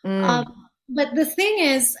 But the thing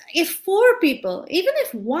is, if 4 people, even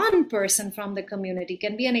if 1 person from the community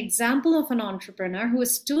can be an example of an entrepreneur who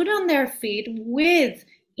has stood on their feet with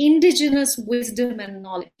indigenous wisdom and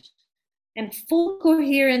knowledge and full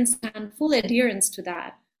coherence and full adherence to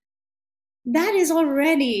that, that is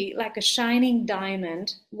already like a shining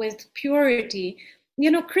diamond with purity.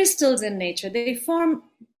 Crystals in nature, they form,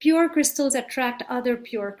 pure crystals attract other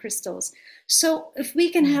pure crystals. So if we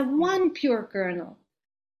can have 1 pure kernel,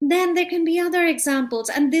 then there can be other examples,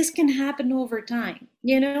 and this can happen over time.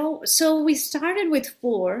 So we started with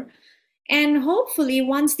 4, and hopefully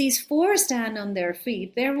once these 4 stand on their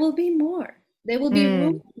feet, there will be more. There will be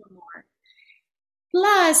room for more.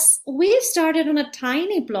 Plus, we've started on a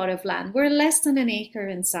tiny plot of land. We're less than an acre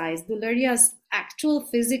in size. Dularia's actual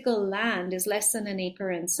physical land is less than an acre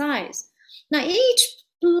in size. Now, each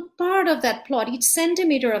part of that plot, each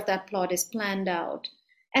centimeter of that plot is planned out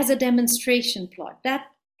as a demonstration plot. That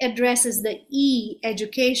addresses the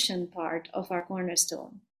education part of our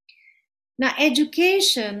cornerstone. Now,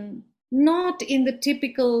 education, not in the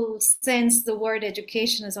typical sense the word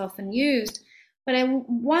education is often used, but I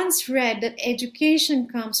once read that education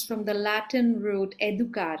comes from the Latin root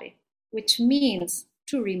educare, which means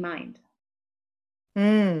to remind.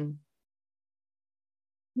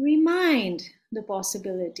 Remind the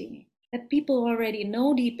possibility that people already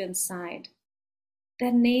know deep inside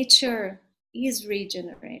that nature is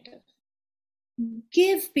regenerative.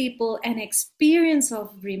 Give people an experience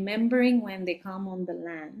of remembering when they come on the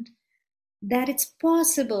land that it's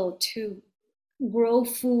possible to grow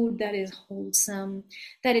food that is wholesome,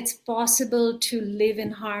 that it's possible to live in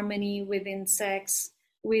harmony with insects,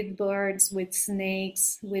 with birds, with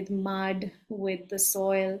snakes, with mud, with the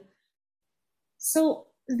soil. So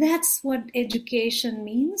that's what education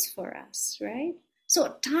means for us, right? So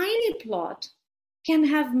a tiny plot can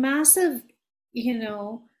have massive,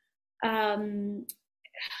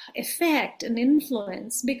 effect and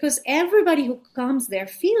influence because everybody who comes there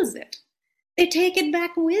feels it. They take it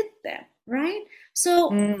back with them, right?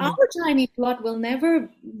 So our tiny plot will never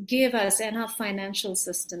give us enough financial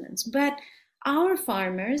sustenance, but our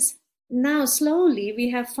farmers, now slowly we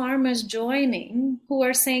have farmers joining who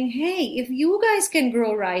are saying, hey, if you guys can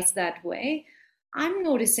grow rice that way, I'm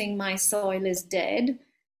noticing my soil is dead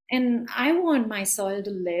and I want my soil to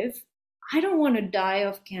live. I don't want to die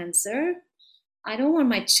of cancer. I don't want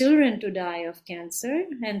my children to die of cancer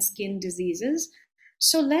and skin diseases.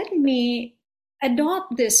 So let me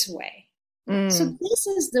adopt this way. So this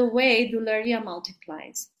is the way Dularia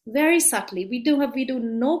multiplies very subtly. We do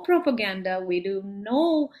no propaganda. We do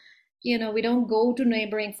no, we don't go to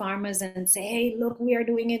neighboring farmers and say, hey, look, we are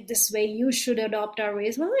doing it this way. You should adopt our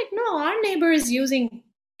ways. Well, like, no, our neighbor is using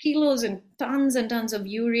kilos and tons of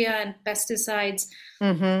urea and pesticides.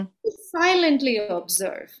 Mm-hmm. We silently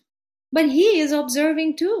observe. But he is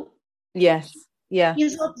observing too. Yes. Yeah.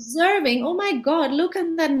 He's observing, oh my God, look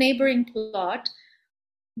at that neighboring plot.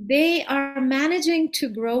 They are managing to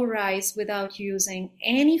grow rice without using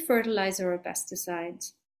any fertilizer or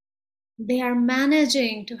pesticides. They are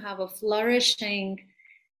managing to have a flourishing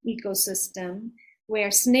ecosystem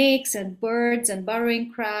where snakes and birds and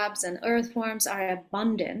burrowing crabs and earthworms are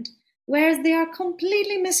abundant, whereas they are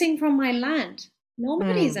completely missing from my land.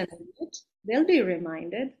 Nobody's an idiot. They'll be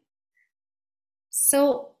reminded.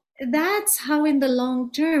 So that's how in the long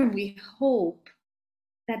term we hope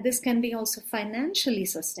that this can be also financially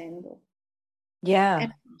sustainable. Yeah.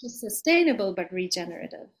 And not just sustainable, but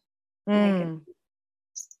regenerative. I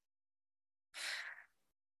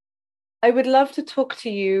would love to talk to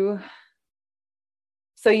you.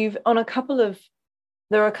 So there are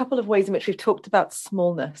a couple of ways in which we've talked about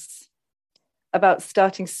smallness, about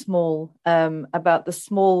starting small, about the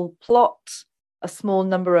small plot, a small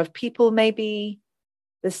number of people, maybe.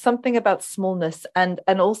 There's something about smallness and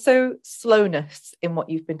also slowness in what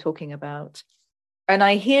you've been talking about. And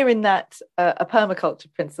I hear in that a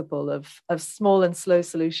permaculture principle of small and slow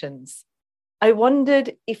solutions. I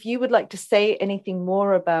wondered if you would like to say anything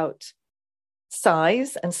more about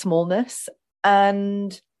size and smallness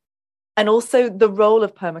and also the role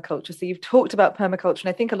of permaculture. So you've talked about permaculture, and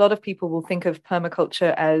I think a lot of people will think of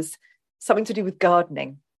permaculture as something to do with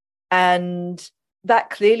gardening. And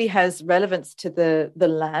that clearly has relevance to the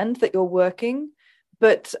land that you're working.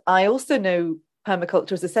 But I also know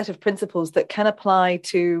permaculture as a set of principles that can apply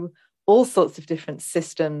to all sorts of different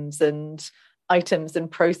systems and items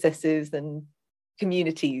and processes and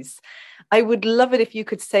communities. I would love it if you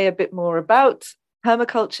could say a bit more about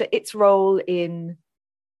permaculture, its role in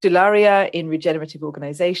Dularia, in regenerative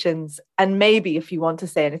organizations, and maybe if you want to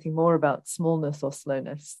say anything more about smallness or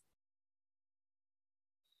slowness.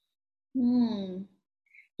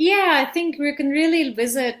 Yeah, I think we can really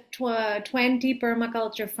visit 20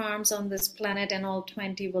 permaculture farms on this planet, and all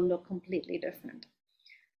 20 will look completely different.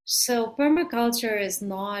 So permaculture is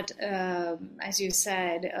not, as you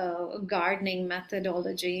said, a gardening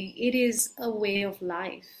methodology. It is a way of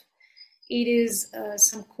life. It is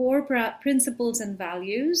some core principles and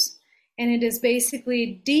values, and it is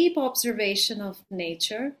basically deep observation of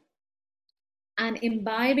nature and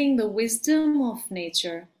imbibing the wisdom of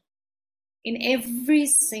nature in every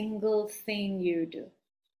single thing you do.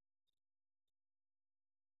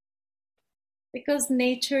 Because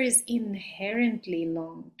nature is inherently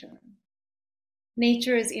long term.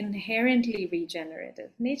 Nature is inherently regenerative.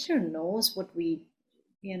 Nature knows what we,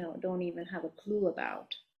 don't even have a clue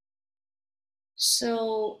about.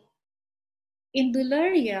 So in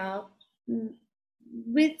Dularia,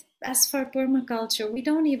 as for permaculture, we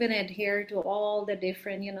don't even adhere to all the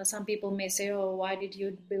different, some people may say, oh, why did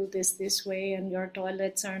you build this way, and your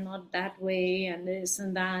toilets are not that way, and this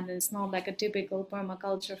and that, and it's not like a typical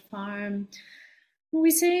permaculture farm.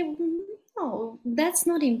 We say, no, that's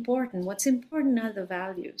not important. What's important are the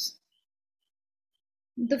values.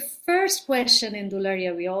 The first question in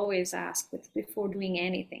Dularia we always ask before doing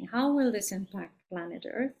anything: how will this impact planet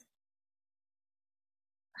Earth?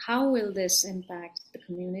 How will this impact the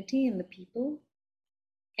community and the people?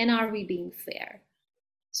 And are we being fair?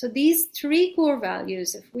 So these three core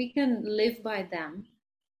values, if we can live by them,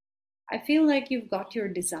 I feel like you've got your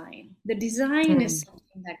design. The design is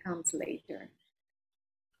something that comes later.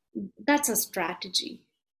 That's a strategy,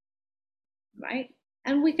 right?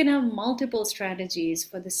 And we can have multiple strategies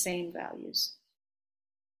for the same values.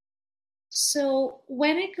 So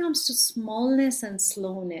when it comes to smallness and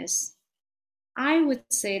slowness, I would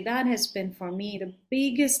say that has been for me the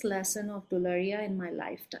biggest lesson of Dularia in my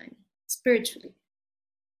lifetime, spiritually.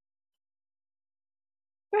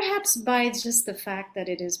 Perhaps by just the fact that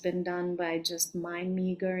it has been done by just my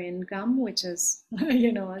meager income, which is,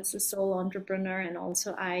 as a sole entrepreneur, and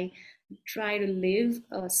also I try to live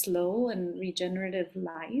a slow and regenerative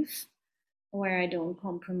life. where I don't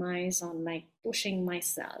compromise on like pushing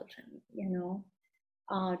myself and,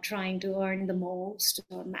 trying to earn the most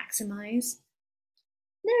or maximize,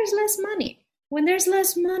 there's less money. When there's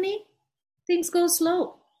less money, things go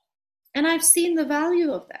slow. And I've seen the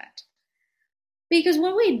value of that. Because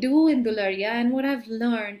what we do in Dularia and what I've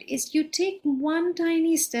learned is you take one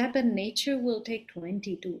tiny step and nature will take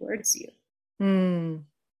 20 towards you. Mm.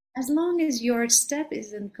 As long as your step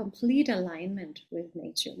is in complete alignment with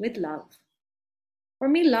nature, with love. For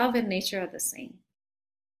me, love and nature are the same.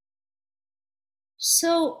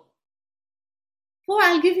 So,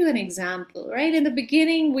 I'll give you an example, right? In the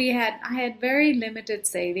beginning, I had very limited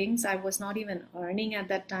savings. I was not even earning at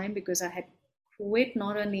that time because I had quit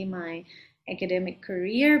not only my academic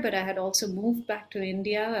career, but I had also moved back to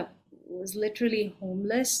India. I was literally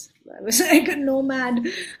homeless. I was like a nomad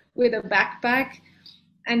with a backpack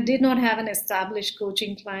and did not have an established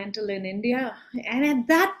coaching clientele in India. And at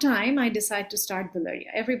that time, I decided to start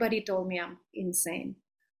Valeria. Everybody told me I'm insane.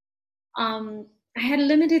 I had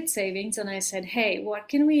limited savings and I said, hey, what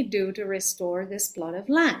can we do to restore this plot of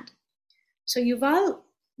land? So Yuval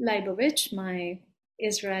Leibovich, my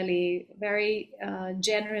Israeli, very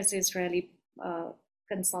generous Israeli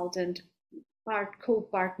consultant,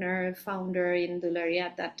 co-partner, founder in Dularia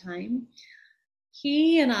at that time,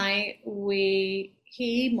 he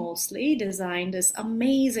mostly designed this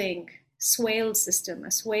amazing swale system,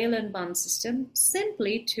 a swale and bund system,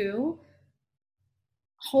 simply to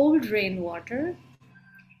hold rainwater.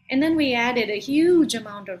 And then we added a huge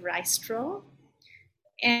amount of rice straw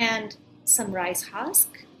and some rice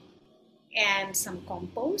husk and some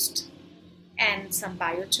compost and some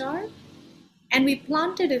biochar. And we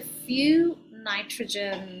planted a few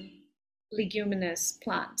nitrogen leguminous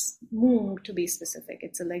plants, moong to be specific,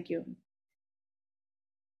 it's a legume.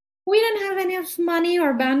 We didn't have enough money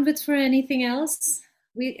or bandwidth for anything else.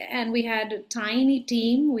 We had a tiny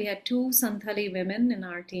team. We had 2 Santhali women in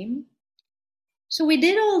our team. So we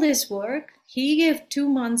did all this work. He gave 2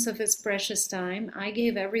 months of his precious time. I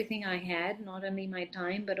gave everything I had, not only my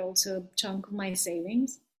time, but also a chunk of my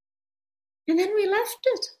savings. And then we left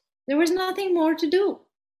it. There was nothing more to do.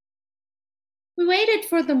 We waited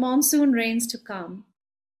for the monsoon rains to come.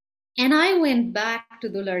 And I went back to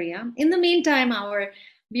Dularia. In the meantime, our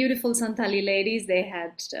beautiful Santali ladies, they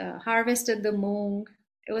had harvested the moong.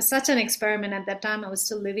 It was such an experiment. At that time, I was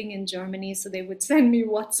still living in Germany, so they would send me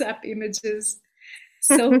WhatsApp images.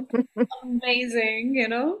 So amazing,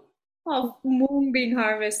 of moong being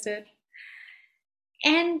harvested.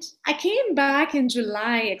 And I came back in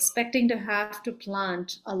July expecting to have to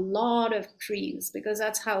plant a lot of trees because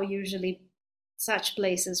that's how usually such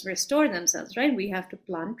places restore themselves, right? We have to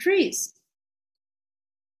plant trees.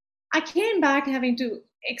 I came back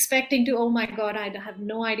expecting to, oh my God, I have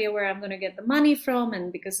no idea where I'm going to get the money from.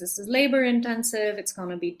 And because this is labor intensive, it's going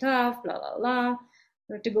to be tough, blah, blah, blah.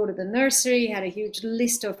 We have to go to the nursery, had a huge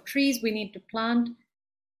list of trees we need to plant.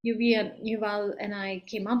 Yuval and I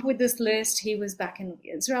came up with this list. He was back in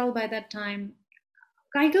Israel by that time.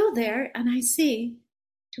 I go there and I see,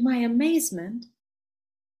 to my amazement,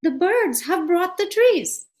 the birds have brought the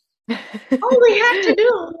trees. All we had to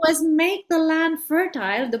do was make the land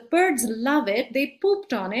fertile. The birds love it. They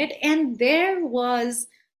pooped on it. And there was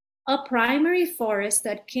a primary forest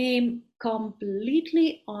that came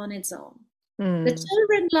completely on its own. The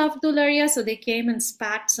children loved Dularia, so they came and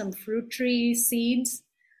spat some fruit tree seeds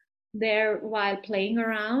there while playing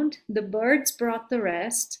around. The birds brought the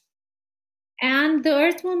rest. And the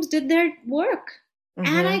earthworms did their work.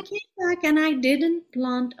 Mm-hmm. And I came back and I didn't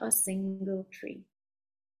plant a single tree.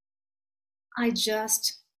 I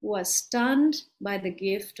just was stunned by the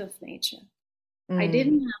gift of nature. I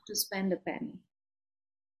didn't have to spend a penny.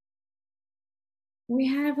 We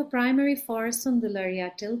have a primary forest on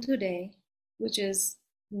Dularia till today, which is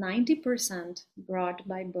 90% brought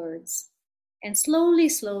by birds. And slowly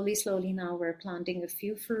now we're planting a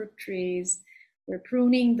few fruit trees. We're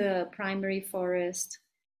pruning the primary forest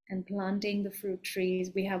and planting the fruit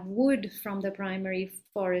trees. We have wood from the primary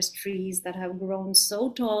forest trees that have grown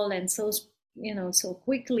so tall and so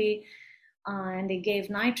quickly, and they gave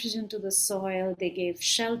nitrogen to the soil, they gave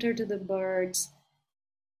shelter to the birds.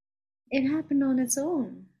 It happened on its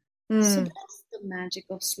own. So that's the magic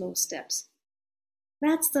of slow steps.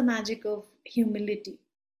 That's the magic of humility.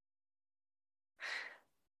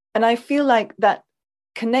 And I feel like that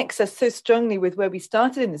connects us so strongly with where we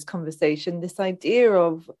started in this conversation, this idea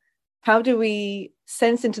of how do we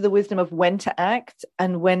sense into the wisdom of when to act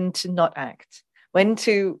and when to not act,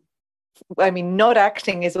 not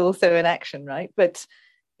acting is also an action, right? But,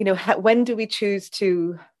 when do we choose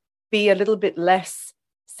to be a little bit less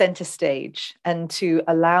center stage and to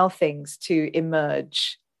allow things to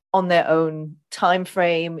emerge on their own time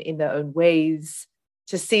frame, in their own ways,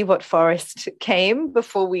 to see what forest came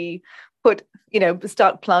before we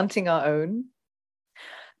start planting our own.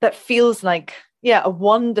 That feels like, a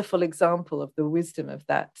wonderful example of the wisdom of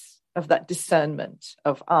that discernment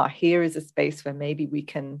of, here is a space where maybe we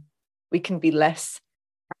can be less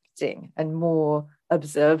acting and more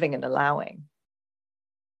observing and allowing.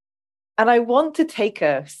 And I want to take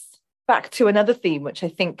us back to another theme, which I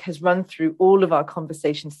think has run through all of our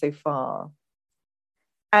conversations so far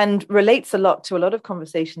and relates a lot to a lot of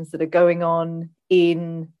conversations that are going on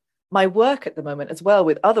in my work at the moment as well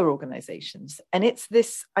with other organizations. And it's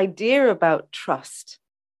this idea about trust.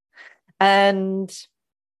 And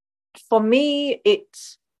for me,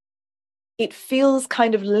 it feels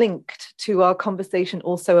kind of linked to our conversation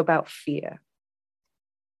also about fear.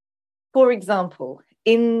 For example,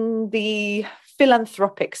 in the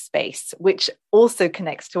philanthropic space, which also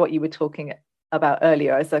connects to what you were talking about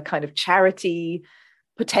earlier as a kind of charity,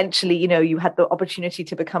 potentially, you had the opportunity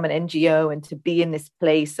to become an NGO and to be in this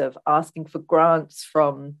place of asking for grants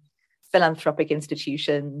from philanthropic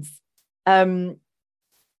institutions.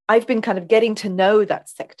 I've been kind of getting to know that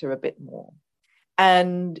sector a bit more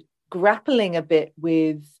and grappling a bit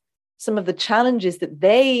with some of the challenges that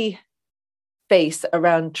they face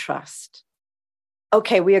around trust.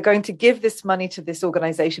 Okay, we are going to give this money to this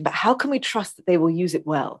organization, but how can we trust that they will use it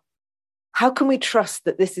well? How can we trust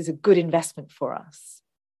that this is a good investment for us?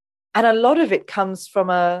 And a lot of it comes from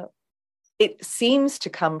it seems to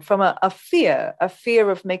come from a fear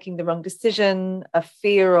of making the wrong decision, a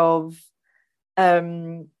fear of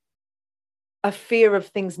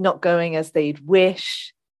things not going as they'd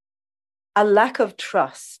wish, a lack of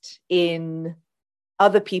trust in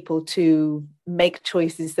other people to make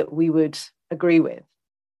choices that we would agree with.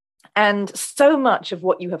 And so much of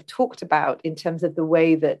what you have talked about in terms of the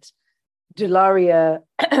way that Dularia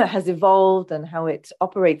has evolved and how it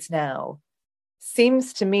operates now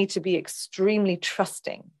seems to me to be extremely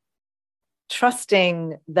trusting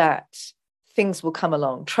that things will come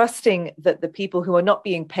along, trusting that the people who are not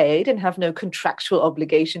being paid and have no contractual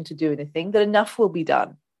obligation to do anything, that enough will be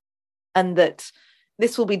done and that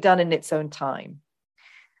this will be done in its own time.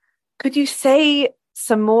 Could you say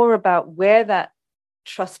some more about where that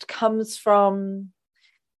trust comes from,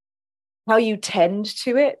 how you tend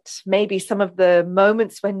to it, maybe some of the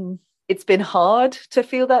moments when it's been hard to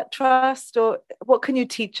feel that trust, or what can you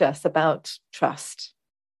teach us about trust?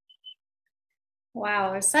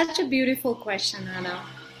 Wow, it's such a beautiful question, Hannah.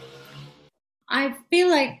 I feel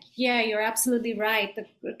like, you're absolutely right.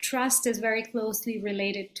 The trust is very closely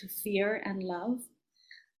related to fear and love.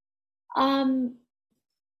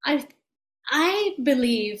 I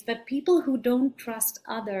believe that people who don't trust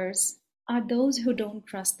others are those who don't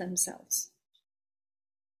trust themselves.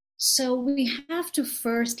 So we have to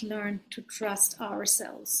first learn to trust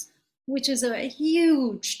ourselves, which is a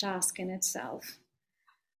huge task in itself.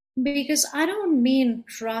 Because I don't mean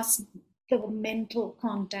trust the mental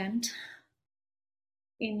content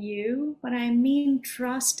in you, but I mean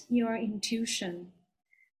trust your intuition,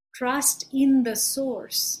 trust in the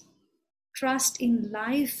source, trust in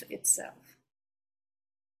life itself.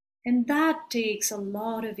 And that takes a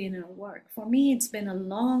lot of inner work. For me, it's been a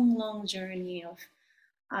long, long journey of,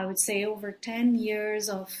 I would say, over 10 years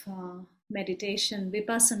of meditation,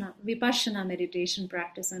 Vipassana meditation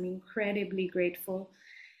practice. I'm incredibly grateful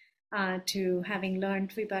to having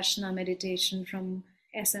learned Vipassana meditation from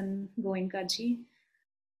S.N. Goenkaji.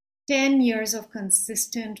 10 years of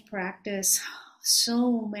consistent practice,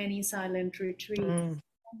 so many silent retreats,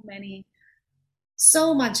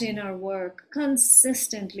 so much inner work,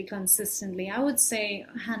 consistently. I would say,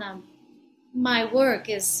 Hannah, my work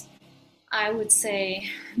is, I would say,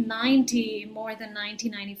 more than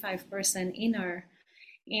 95% inner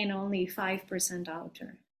and only 5%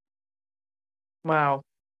 outer. Wow.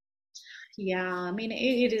 Yeah, I mean,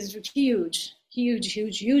 it is huge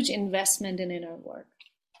investment in inner work.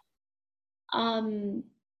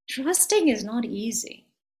 Trusting is not easy.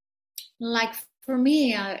 Like for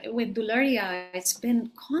me, with Dularia, it's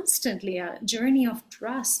been constantly a journey of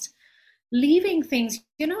trust, leaving things.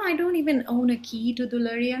 I don't even own a key to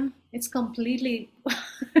Dularia. It's completely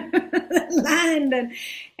land, and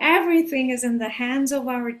everything is in the hands of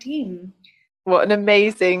our team. What an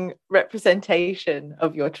amazing representation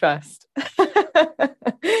of your trust.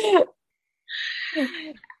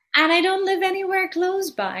 And I don't live anywhere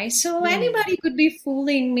close by. So anybody could be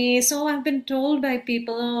fooling me. So I've been told by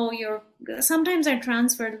people, sometimes I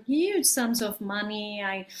transfer huge sums of money.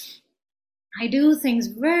 I do things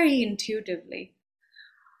very intuitively.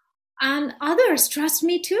 And others trust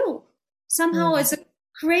me too. Somehow, Mm. as a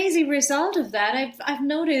crazy result of that, I've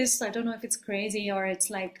noticed, I don't know if it's crazy or it's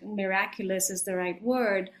like miraculous is the right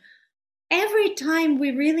word. Every time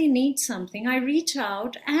we really need something, I reach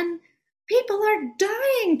out and people are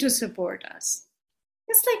dying to support us.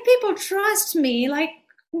 It's like people trust me like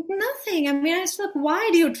nothing. I mean, it's like, why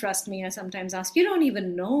do you trust me? I sometimes ask. You don't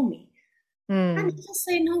even know me. And Mm. people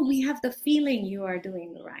say, no, we have the feeling you are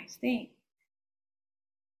doing the right thing.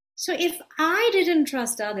 So if I didn't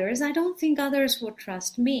trust others, I don't think others would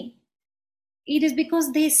trust me. It is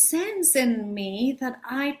because they sense in me that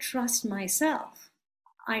I trust myself.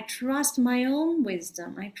 I trust my own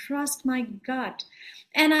wisdom. I trust my gut.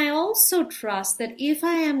 And I also trust that if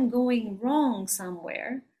I am going wrong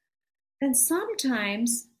somewhere, then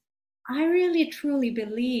sometimes I really truly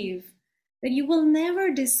believe that you will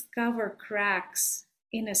never discover cracks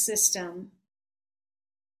in a system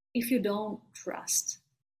if you don't trust.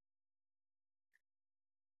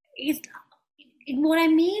 It, what I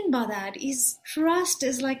mean by that is trust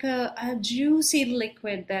is like a juicy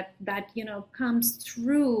liquid that comes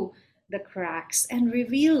through the cracks and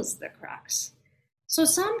reveals the cracks. So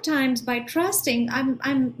sometimes by trusting,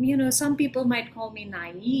 I'm some people might call me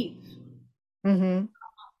naive, Mm-hmm.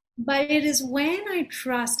 but it is when I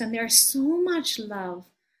trust and there's so much love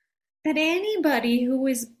that anybody who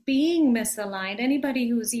is being misaligned, anybody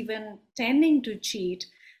who's even tending to cheat,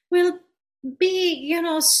 will be,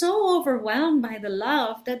 so overwhelmed by the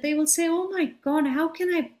love that they will say, oh my God, how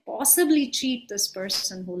can I possibly cheat this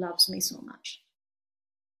person who loves me so much?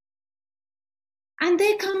 And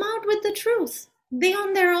they come out with the truth. They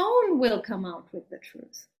on their own will come out with the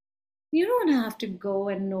truth. You don't have to go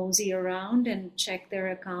and nosy around and check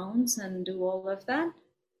their accounts and do all of that.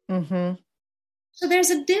 Mm-hmm. So there's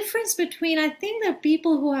a difference between, I think that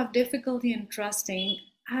people who have difficulty in trusting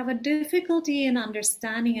have a difficulty in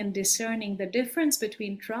understanding and discerning the difference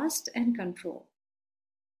between trust and control.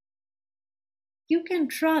 You can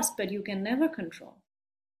trust, but you can never control.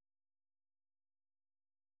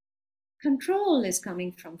 Control is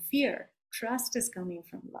coming from fear. Trust is coming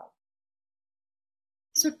from love.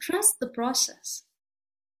 So trust the process.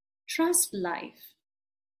 Trust life.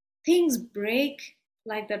 Things break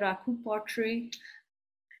like the Raku pottery.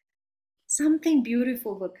 Something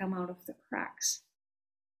beautiful will come out of the cracks.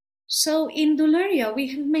 So in Dularia, we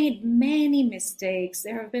have made many mistakes.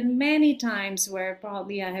 There have been many times where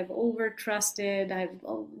probably I have over-trusted, I've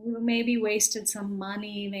maybe wasted some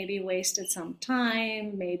money, maybe wasted some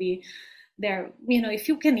time, maybe if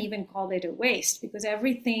you can even call it a waste, because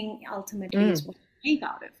everything ultimately is what you make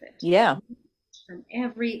out of it. Yeah. From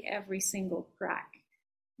every single crack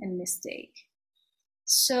and mistake.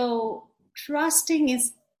 So trusting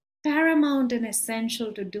is paramount and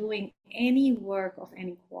essential to doing any work of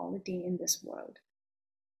any quality in this world.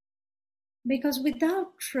 Because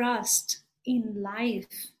without trust in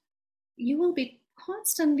life, you will be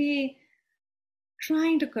constantly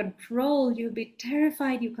trying to control, you'll be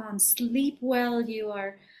terrified, you can't sleep well, you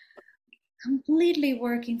are completely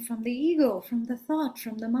working from the ego, from the thought,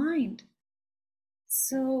 from the mind.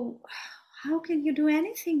 So how can you do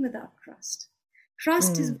anything without trust?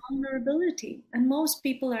 Trust is vulnerability, and most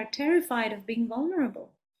people are terrified of being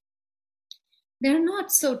vulnerable. They're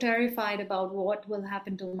not so terrified about what will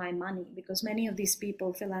happen to my money, because many of these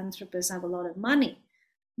people, philanthropists, have a lot of money.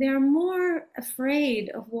 They are more afraid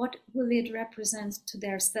of what will it represent to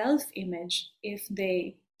their self-image if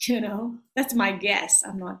they, that's my guess.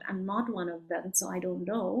 I'm not one of them, so I don't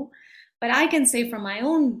know. But I can say from my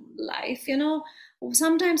own life,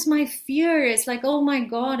 sometimes my fear is like, oh my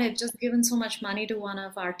God, I've just given so much money to one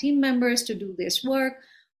of our team members to do this work.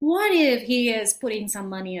 What if he is putting some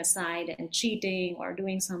money aside and cheating or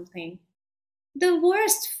doing something? The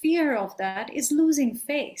worst fear of that is losing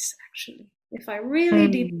face, actually. If I really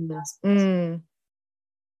deeply ask myself,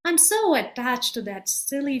 I'm so attached to that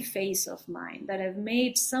silly face of mine that I've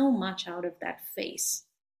made so much out of that face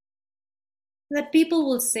that people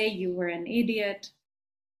will say you were an idiot.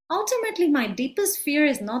 Ultimately, my deepest fear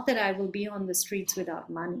is not that I will be on the streets without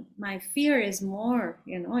money. My fear is more,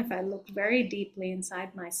 if I look very deeply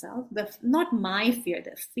inside myself, not my fear,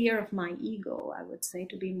 the fear of my ego, I would say,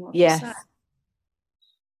 to be more precise.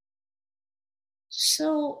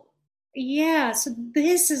 So, so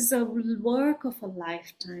this is a work of a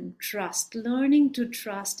lifetime. Trust. Learning to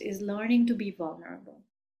trust is learning to be vulnerable.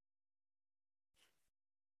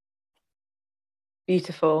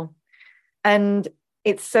 Beautiful. And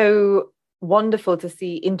it's so wonderful to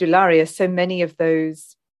see in Dularia so many of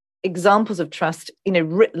those examples of trust,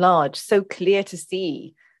 writ large, so clear to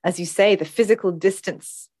see, as you say, the physical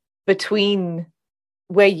distance between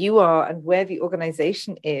where you are and where the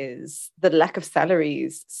organization is, the lack of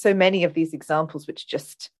salaries, so many of these examples which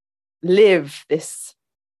just live this,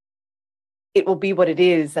 it will be what it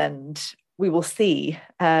is and we will see,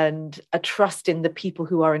 and a trust in the people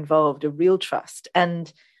who are involved, a real trust.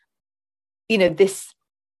 And, this,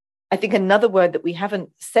 I think another word that we haven't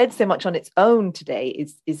said so much on its own today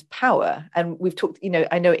is power. And we've talked,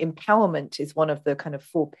 I know empowerment is one of the kind of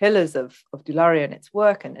 4 pillars of Dualaria and its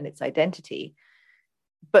work and its identity.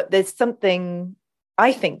 But there's something,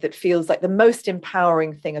 I think, that feels like the most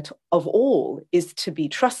empowering thing of all is to be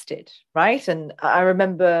trusted, right? And I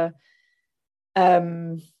remember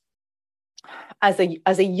as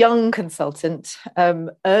a young consultant,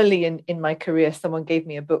 early in my career, someone gave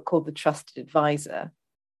me a book called The Trusted Advisor.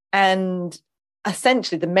 And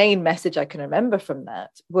essentially the main message I can remember from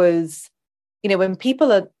that was, when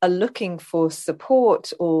people are looking for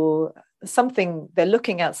support or something, they're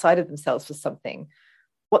looking outside of themselves for something,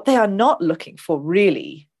 what they are not looking for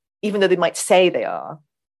really, even though they might say they're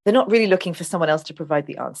not really looking for someone else to provide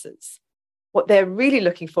the answers. What they're really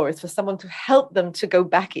looking for is for someone to help them to go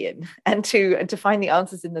back in and to find the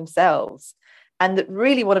answers in themselves. And that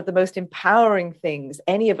really one of the most empowering things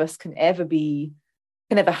any of us can ever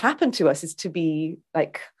happen to us is to be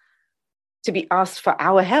asked for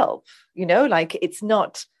our help. It's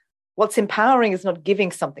not, what's empowering is not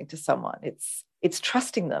giving something to someone. It's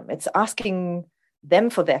trusting them. It's asking them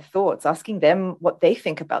for their thoughts, asking them what they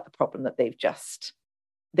think about the problem that they've just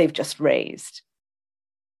raised.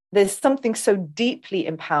 There's something so deeply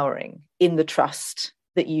empowering in the trust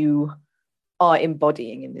that you are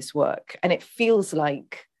embodying in this work. And it feels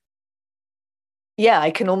like,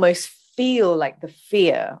 I can almost feel like the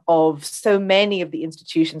fear of so many of the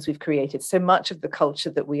institutions we've created, so much of the culture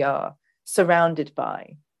that we are surrounded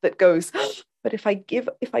by, that goes, but if I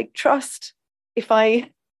trust, if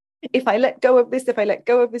I let go of this, if I let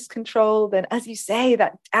go of this control, then, as you say,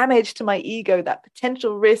 that damage to my ego, that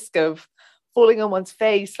potential risk of falling on one's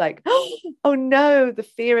face, like, oh no, the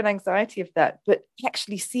fear and anxiety of that. But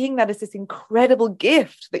actually seeing that as this incredible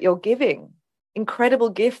gift that you're giving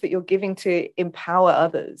to empower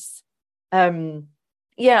others.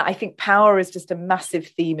 I think power is just a massive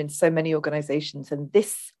theme in so many organizations. And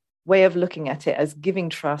this way of looking at it as giving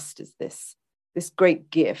trust is this great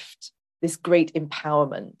gift, this great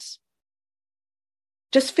empowerment.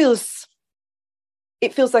 Just feels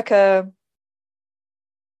like a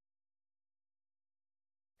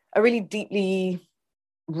really deeply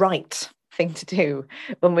right thing to do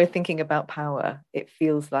when we're thinking about power. It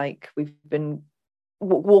feels like we've been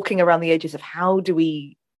walking around the edges of how do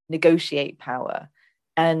we negotiate power,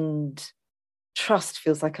 and trust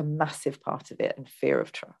feels like a massive part of it, and fear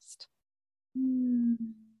of trust.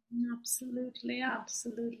 Absolutely.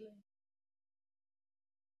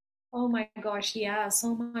 Oh my gosh, yeah,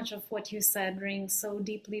 so much of what you said rings so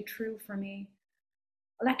deeply true for me.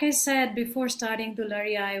 Like I said, before starting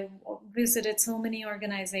Dualaria, I visited so many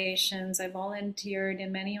organizations. I volunteered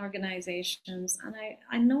in many organizations, and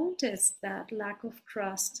I noticed that lack of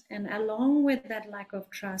trust. And along with that lack of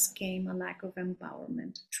trust came a lack of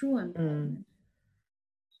empowerment, true empowerment.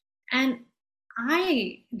 And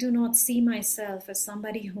I do not see myself as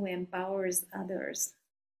somebody who empowers others.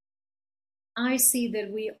 I see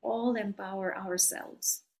that we all empower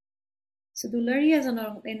ourselves. So Dualaria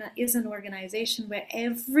is an organization where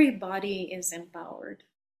everybody is empowered.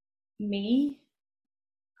 Me,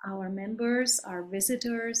 our members, our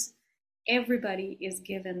visitors, everybody is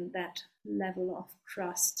given that level of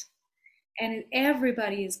trust. And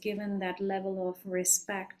everybody is given that level of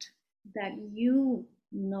respect that you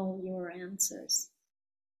know your answers.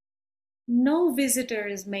 No visitor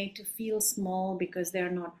is made to feel small because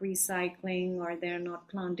they're not recycling, or they're not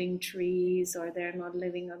planting trees, or they're not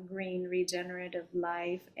living a green, regenerative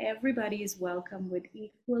life. Everybody is welcome with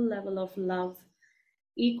equal level of love,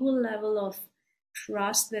 equal level of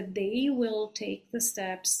trust that they will take the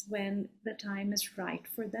steps when the time is right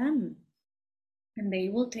for them. And they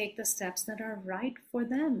will take the steps that are right for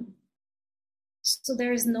them. So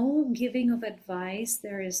there is no giving of advice.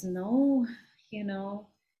 There is no,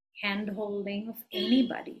 hand-holding of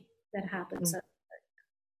anybody that happens at work.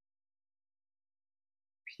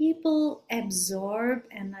 People absorb,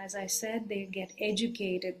 and as I said, they get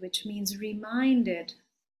educated, which means reminded.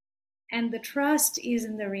 And the trust is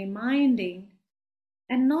in the reminding,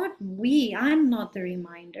 and not we. I'm not the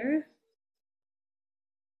reminder.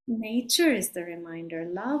 Nature is the reminder.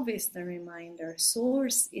 Love is the reminder.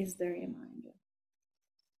 Source is the reminder.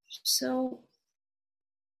 So,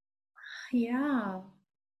 yeah.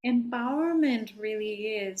 Empowerment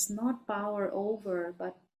really is not power over,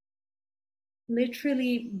 but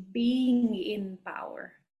literally being in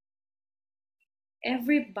power.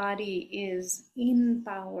 Everybody is in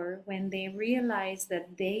power when they realize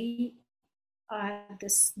that they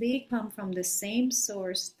come from the same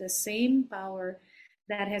source, the same power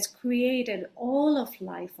that has created all of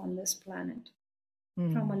life on this planet.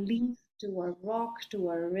 From a leaf to a rock to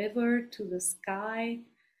a river to the sky.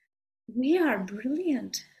 We are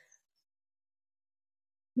brilliant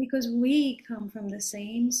because we come from the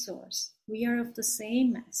same source. We are of the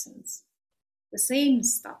same essence, the same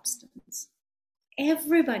substance.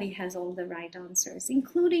 Everybody has all the right answers,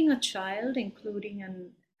 including a child, including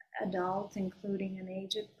an adult, including an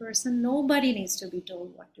aged person. Nobody needs to be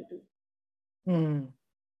told what to do.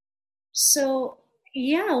 So,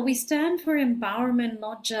 yeah, we stand for empowerment,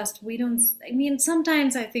 not just, we don't, I mean,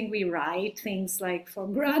 sometimes I think we write things like for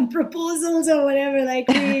grant proposals or whatever, like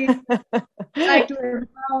we like to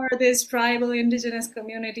empower this tribal indigenous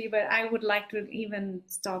community, but I would like to even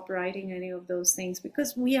stop writing any of those things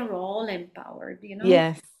because we are all empowered, you know?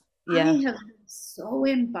 Yes. Yeah. I have been so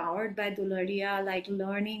empowered by Dularia, like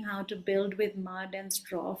learning how to build with mud and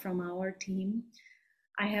straw from our team.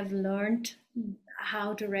 I have learned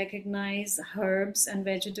how to recognize herbs and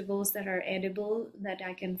vegetables that are edible that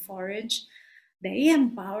I can forage. They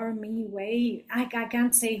empower me way. I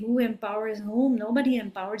can't say who empowers whom. Nobody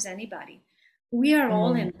empowers anybody. We are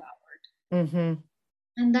all empowered. Mm-hmm.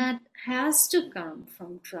 And that has to come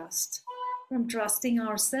from trust, from trusting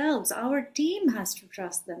ourselves. Our team has to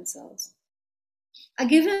trust themselves. I'll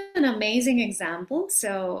give you an amazing example.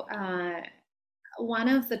 So, one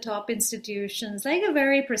of the top institutions, like a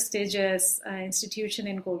very prestigious institution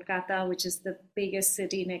in Kolkata, which is the biggest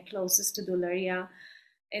city closest to Dularia.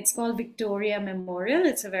 It's called Victoria Memorial.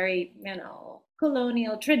 It's a very,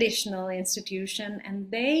 colonial, traditional institution,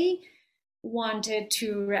 and they wanted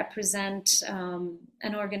to represent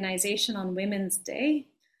an organization on Women's Day.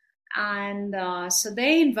 And so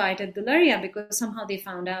they invited Dularia because somehow they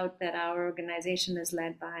found out that our organization is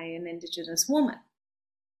led by an indigenous woman.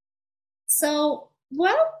 So,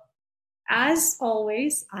 well, as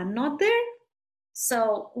always, I'm not there.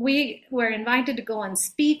 So we were invited to go and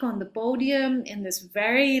speak on the podium in this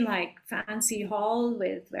very fancy hall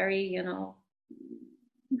with very,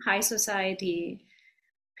 high society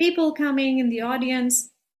people coming in the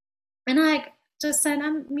audience. And I just said,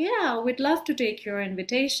 we'd love to take your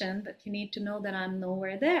invitation, but you need to know that I'm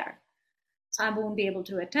nowhere there. So I won't be able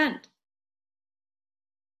to attend.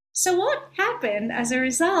 So what happened as a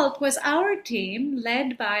result was our team,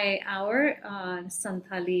 led by our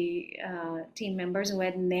Santhali team members who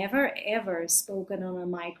had never ever spoken on a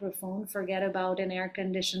microphone, forget about an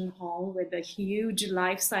air-conditioned hall with a huge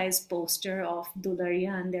life-size poster of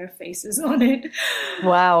Dularia and their faces on it.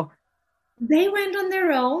 Wow. They went on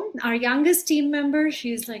their own. Our youngest team member,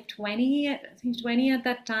 she's like 20, I think 20 at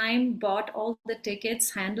that time, bought all the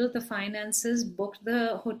tickets, handled the finances, booked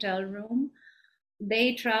the hotel room.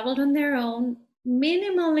 They traveled on their own.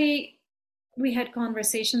 Minimally, we had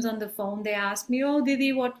conversations on the phone. They asked me, "Oh,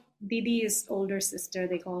 Didi, what?" Didi is older sister.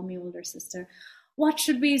 They call me older sister. "What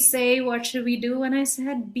should we say? What should we do?" And I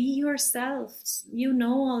said, "Be yourself. You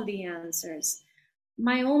know all the answers."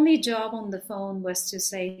 My only job on the phone was to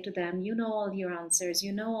say to them, "You know all your answers.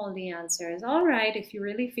 You know all the answers. All right, if you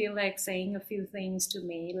really feel like saying a few things to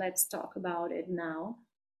me, let's talk about it now."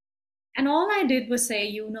 And all I did was say,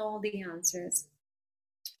 "You know all the answers."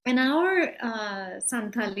 And our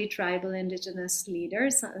Santhali tribal indigenous leader,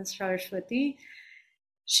 Saraswati,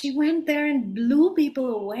 she went there and blew people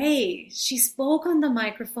away. She spoke on the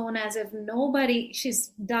microphone as if she's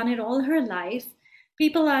done it all her life.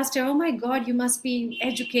 People asked her, "Oh my God, you must be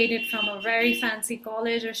educated from a very fancy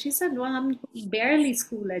college." Or she said, "Well, I'm barely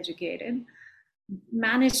school educated,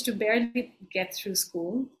 managed to barely get through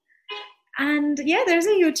school." And yeah, there's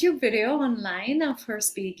a YouTube video online of her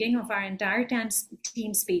speaking, of our entire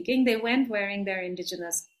team speaking. They went wearing their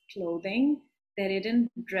indigenous clothing. They didn't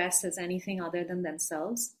dress as anything other than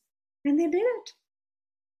themselves. And they did it.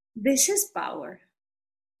 This is power.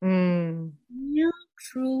 Real,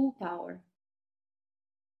 true power.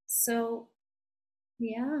 So,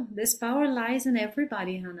 yeah, this power lies in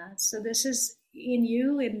everybody, Hannah. So this is in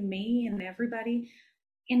you, in me, in everybody.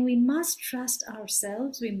 And we must trust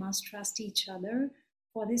ourselves, we must trust each other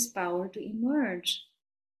for this power to emerge.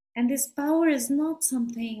 And this power is not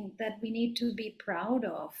something that we need to be proud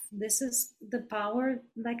of. This is the power,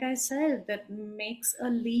 like I said, that makes a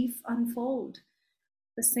leaf unfold.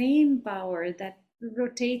 The same power that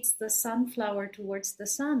rotates the sunflower towards the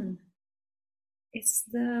sun. It's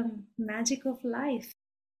the magic of life.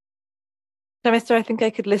 Sharmistha, I think I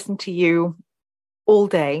could listen to you all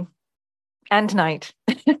day and night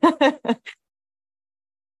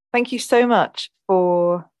Thank you so much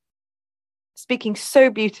for speaking so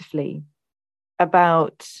beautifully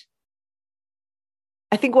about,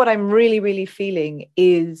 I think what I'm really, really feeling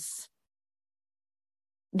is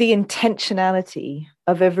the intentionality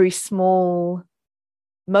of every small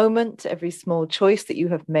moment, every small choice that you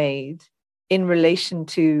have made in relation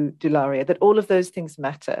to Dularia, that all of those things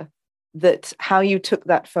matter, that how you took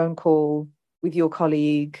that phone call with your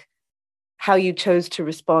colleague, how you chose to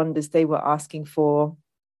respond as they were asking for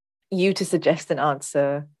you to suggest an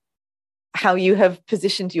answer, how you have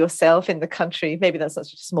positioned yourself in the country. Maybe that's not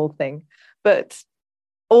such a small thing, but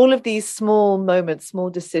all of these small moments, small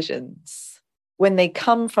decisions, when they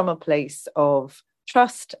come from a place of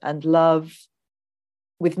trust and love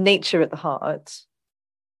with nature at the heart,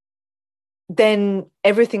 then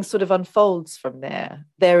everything sort of unfolds from there.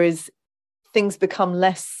 Things become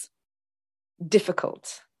less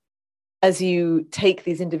difficult as you take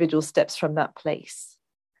these individual steps from that place.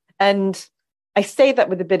 And I say that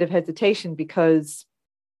with a bit of hesitation because,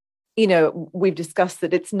 we've discussed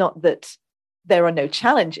that it's not that there are no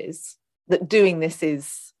challenges, that doing this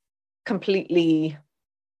is completely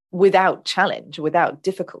without challenge, without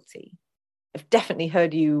difficulty. I've definitely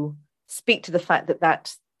heard you speak to the fact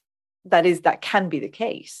that can be the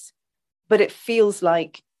case, but it feels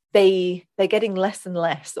like they're getting less and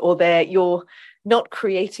less, or you're not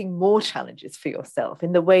creating more challenges for yourself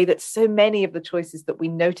in the way that so many of the choices that we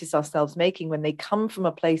notice ourselves making, when they come from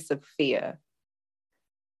a place of fear,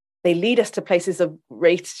 they lead us to places of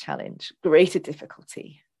greater challenge, greater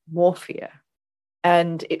difficulty, more fear.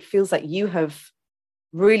 And it feels like you have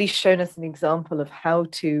really shown us an example of how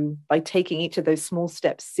to, by taking each of those small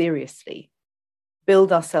steps seriously,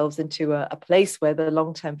 build ourselves into a place where the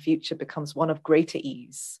long-term future becomes one of greater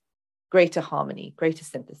ease, greater harmony, greater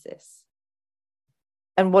synthesis.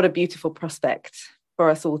 And what a beautiful prospect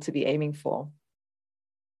for us all to be aiming for.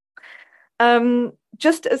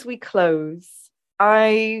 Just as we close,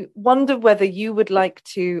 I wonder whether you would like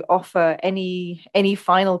to offer any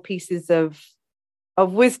final pieces of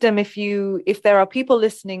wisdom, if there are people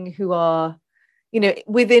listening who are,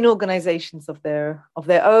 within organizations of their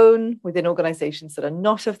own, within organizations that are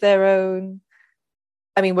not of their own.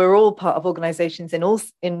 I mean, we're all part of organizations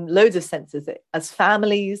in loads of senses, as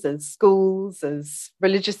families, as schools, as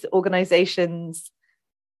religious organizations.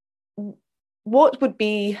 Do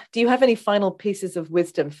you have any final pieces of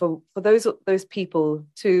wisdom for those people,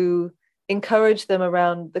 to encourage them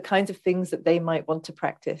around the kinds of things that they might want to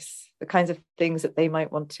practice, the kinds of things that they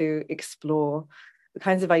might want to explore, the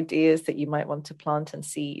kinds of ideas that you might want to plant and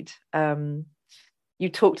seed? You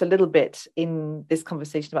talked a little bit in this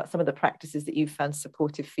conversation about some of the practices that you found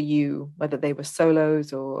supportive for you, whether they were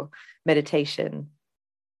solos or meditation.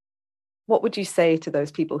 What would you say to those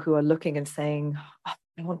people who are looking and saying, oh,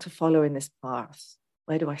 I want to follow in this path?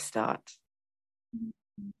 Where do I start?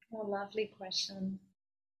 Oh, lovely question.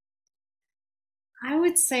 I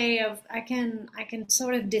would say I can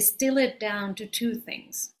sort of distill it down to two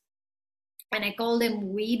things, and I call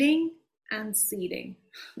them weeding and seeding.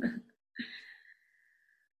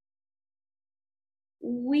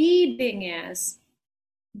 Weeding is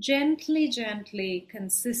gently,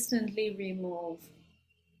 consistently remove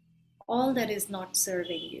all that is not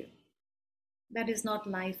serving you, that is not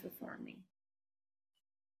life affirming.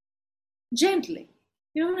 Gently.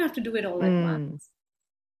 You don't have to do it all at once.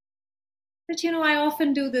 But I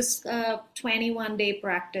often do this 21-day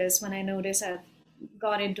practice when I notice I've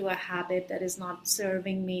got into a habit that is not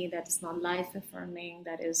serving me, that is not life affirming,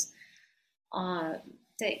 that is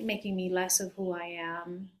making me less of who I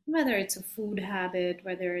am, whether it's a food habit,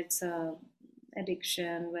 whether it's a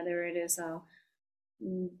addiction, whether it is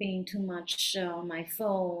being too much on my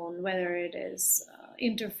phone, whether it is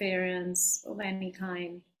interference of any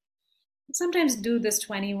kind. Sometimes do this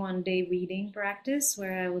 21-day weeding practice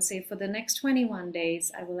where I will say for the next 21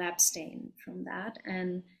 days, I will abstain from that.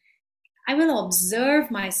 And I will observe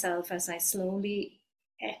myself as I slowly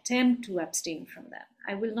attempt to abstain from that.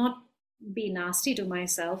 I will not be nasty to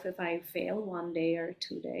myself if I fail 1 day or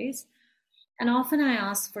 2 days. And often I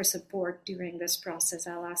ask for support during this process.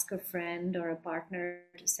 I'll ask a friend or a partner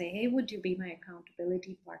to say, hey, would you be my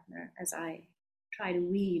accountability partner as I try to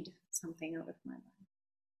weed something out of my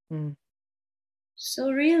life?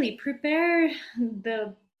 So really prepare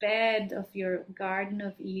the bed of your Garden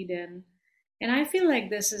of Eden. And I feel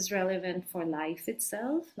like this is relevant for life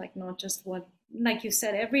itself, like not just what, like you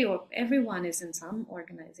said, everyone is in some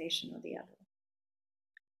organization or the other.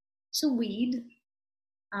 So weed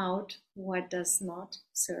out what does not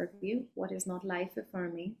serve you, what is not life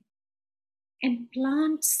affirming, and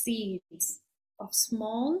plant seeds of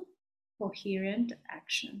small, coherent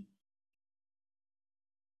action.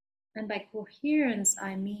 And by coherence,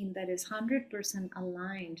 I mean that is 100%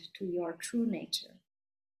 aligned to your true nature,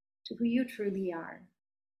 to who you truly are.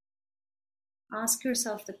 Ask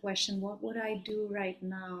yourself the question, what would I do right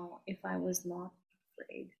now if I was not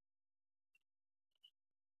afraid?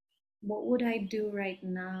 What would I do right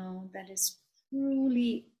now that is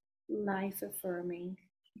truly life affirming,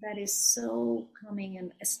 that is so coming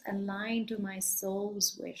and aligned to my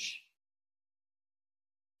soul's wish?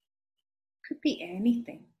 Could be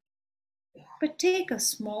anything. But take a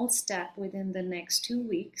small step within the next 2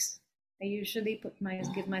 weeks. I usually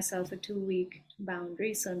give myself a 2 week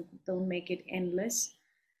boundary, so don't make it endless.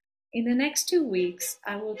 In the next 2 weeks,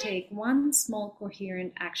 I will take one small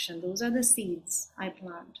coherent action. Those are the seeds I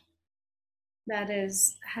plant. That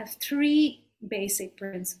is, have three basic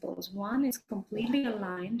principles. One is completely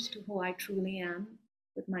aligned to who I truly am,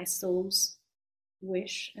 with my soul's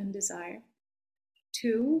wish and desire.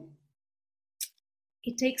 Two,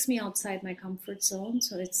 it takes me outside my comfort zone,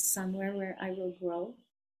 so it's somewhere where I will grow.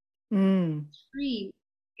 Three,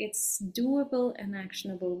 it's doable and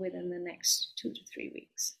actionable within the next 2 to 3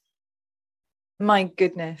 weeks. My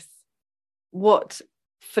goodness, what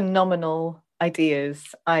phenomenal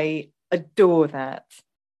ideas. I adore that.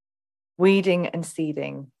 Weeding and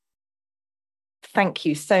seeding. Thank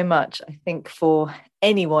you so much. I think for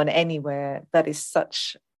anyone, anywhere, that is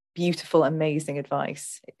such beautiful, amazing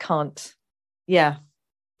advice. It can't, yeah.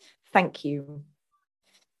 Thank you.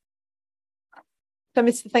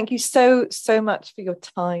 Sharmistha, thank you so much for your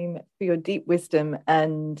time, for your deep wisdom,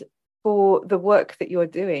 and for the work that you're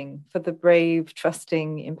doing, for the brave,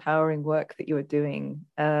 trusting, empowering work that you're doing.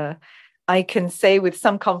 I can say with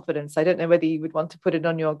some confidence, I don't know whether you would want to put it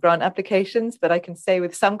on your grant applications, but I can say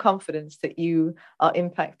with some confidence that you are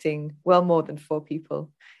impacting well more than 4 people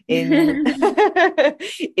in,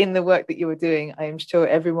 in the work that you are doing. I am sure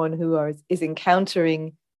everyone who is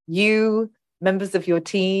encountering you, members of your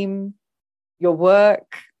team, your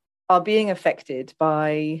work, are being affected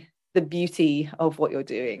by the beauty of what you're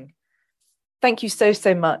doing. Thank you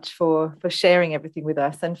so much for sharing everything with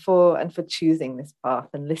us, and for choosing this path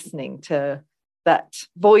and listening to that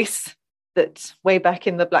voice that way back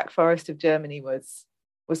in the Black Forest of Germany was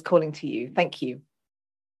calling to you. Thank you.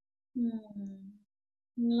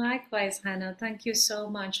 Likewise, Hannah. Thank you so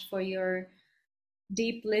much for your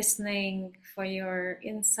deep listening, for your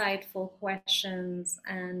insightful questions,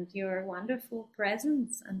 and your wonderful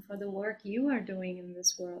presence, and for the work you are doing in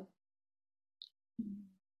this world.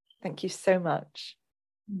 Thank you so much.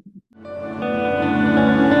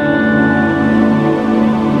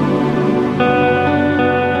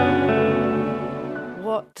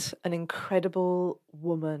 What an incredible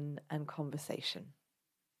woman and conversation.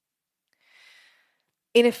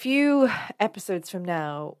 In a few episodes from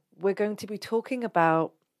now, we're going to be talking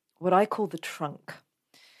about what I call the trunk,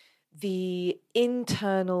 the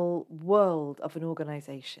internal world of an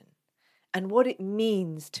organization, and what it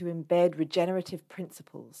means to embed regenerative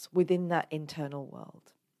principles within that internal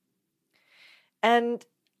world. And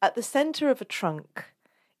at the center of a trunk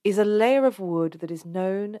is a layer of wood that is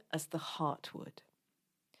known as the heartwood.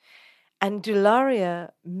 And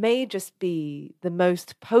Dularia may just be the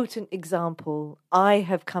most potent example I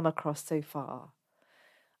have come across so far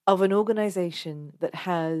of an organization that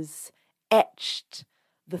has etched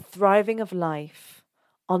the thriving of life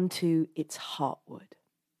onto its heartwood.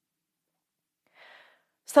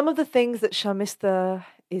 Some of the things that Sharmistha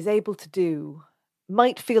is able to do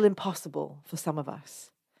might feel impossible for some of us.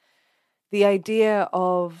 The idea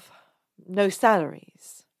of no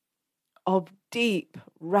salaries, of deep,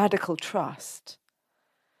 radical trust,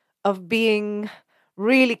 of being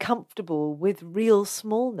really comfortable with real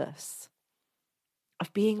smallness,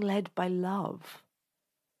 of being led by love,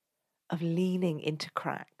 of leaning into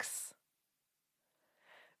cracks.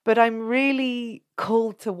 But I'm really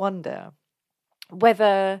called to wonder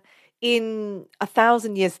whether in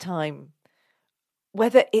 1,000 years' time,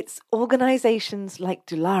 whether it's organizations like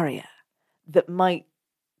Dularia that might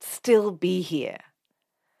still be here.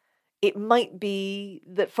 It might be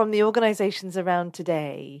that from the organizations around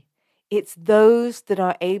today, it's those that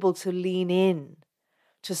are able to lean in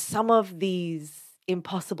to some of these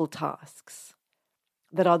impossible tasks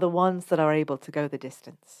that are the ones that are able to go the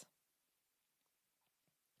distance.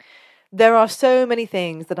 There are so many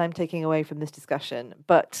things that I'm taking away from this discussion,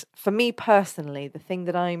 but for me personally, the thing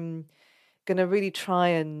that I'm going to really try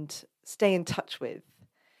and stay in touch with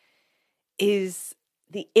is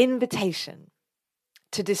the invitation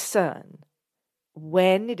to discern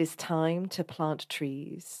when it is time to plant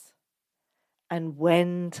trees and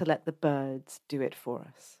when to let the birds do it for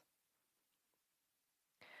us.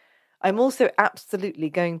 I'm also absolutely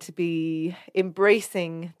going to be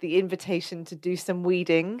embracing the invitation to do some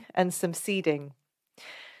weeding and some seeding.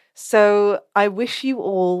 So I wish you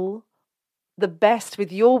all the best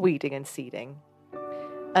with your weeding and seeding.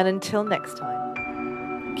 And until next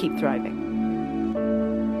time, keep thriving.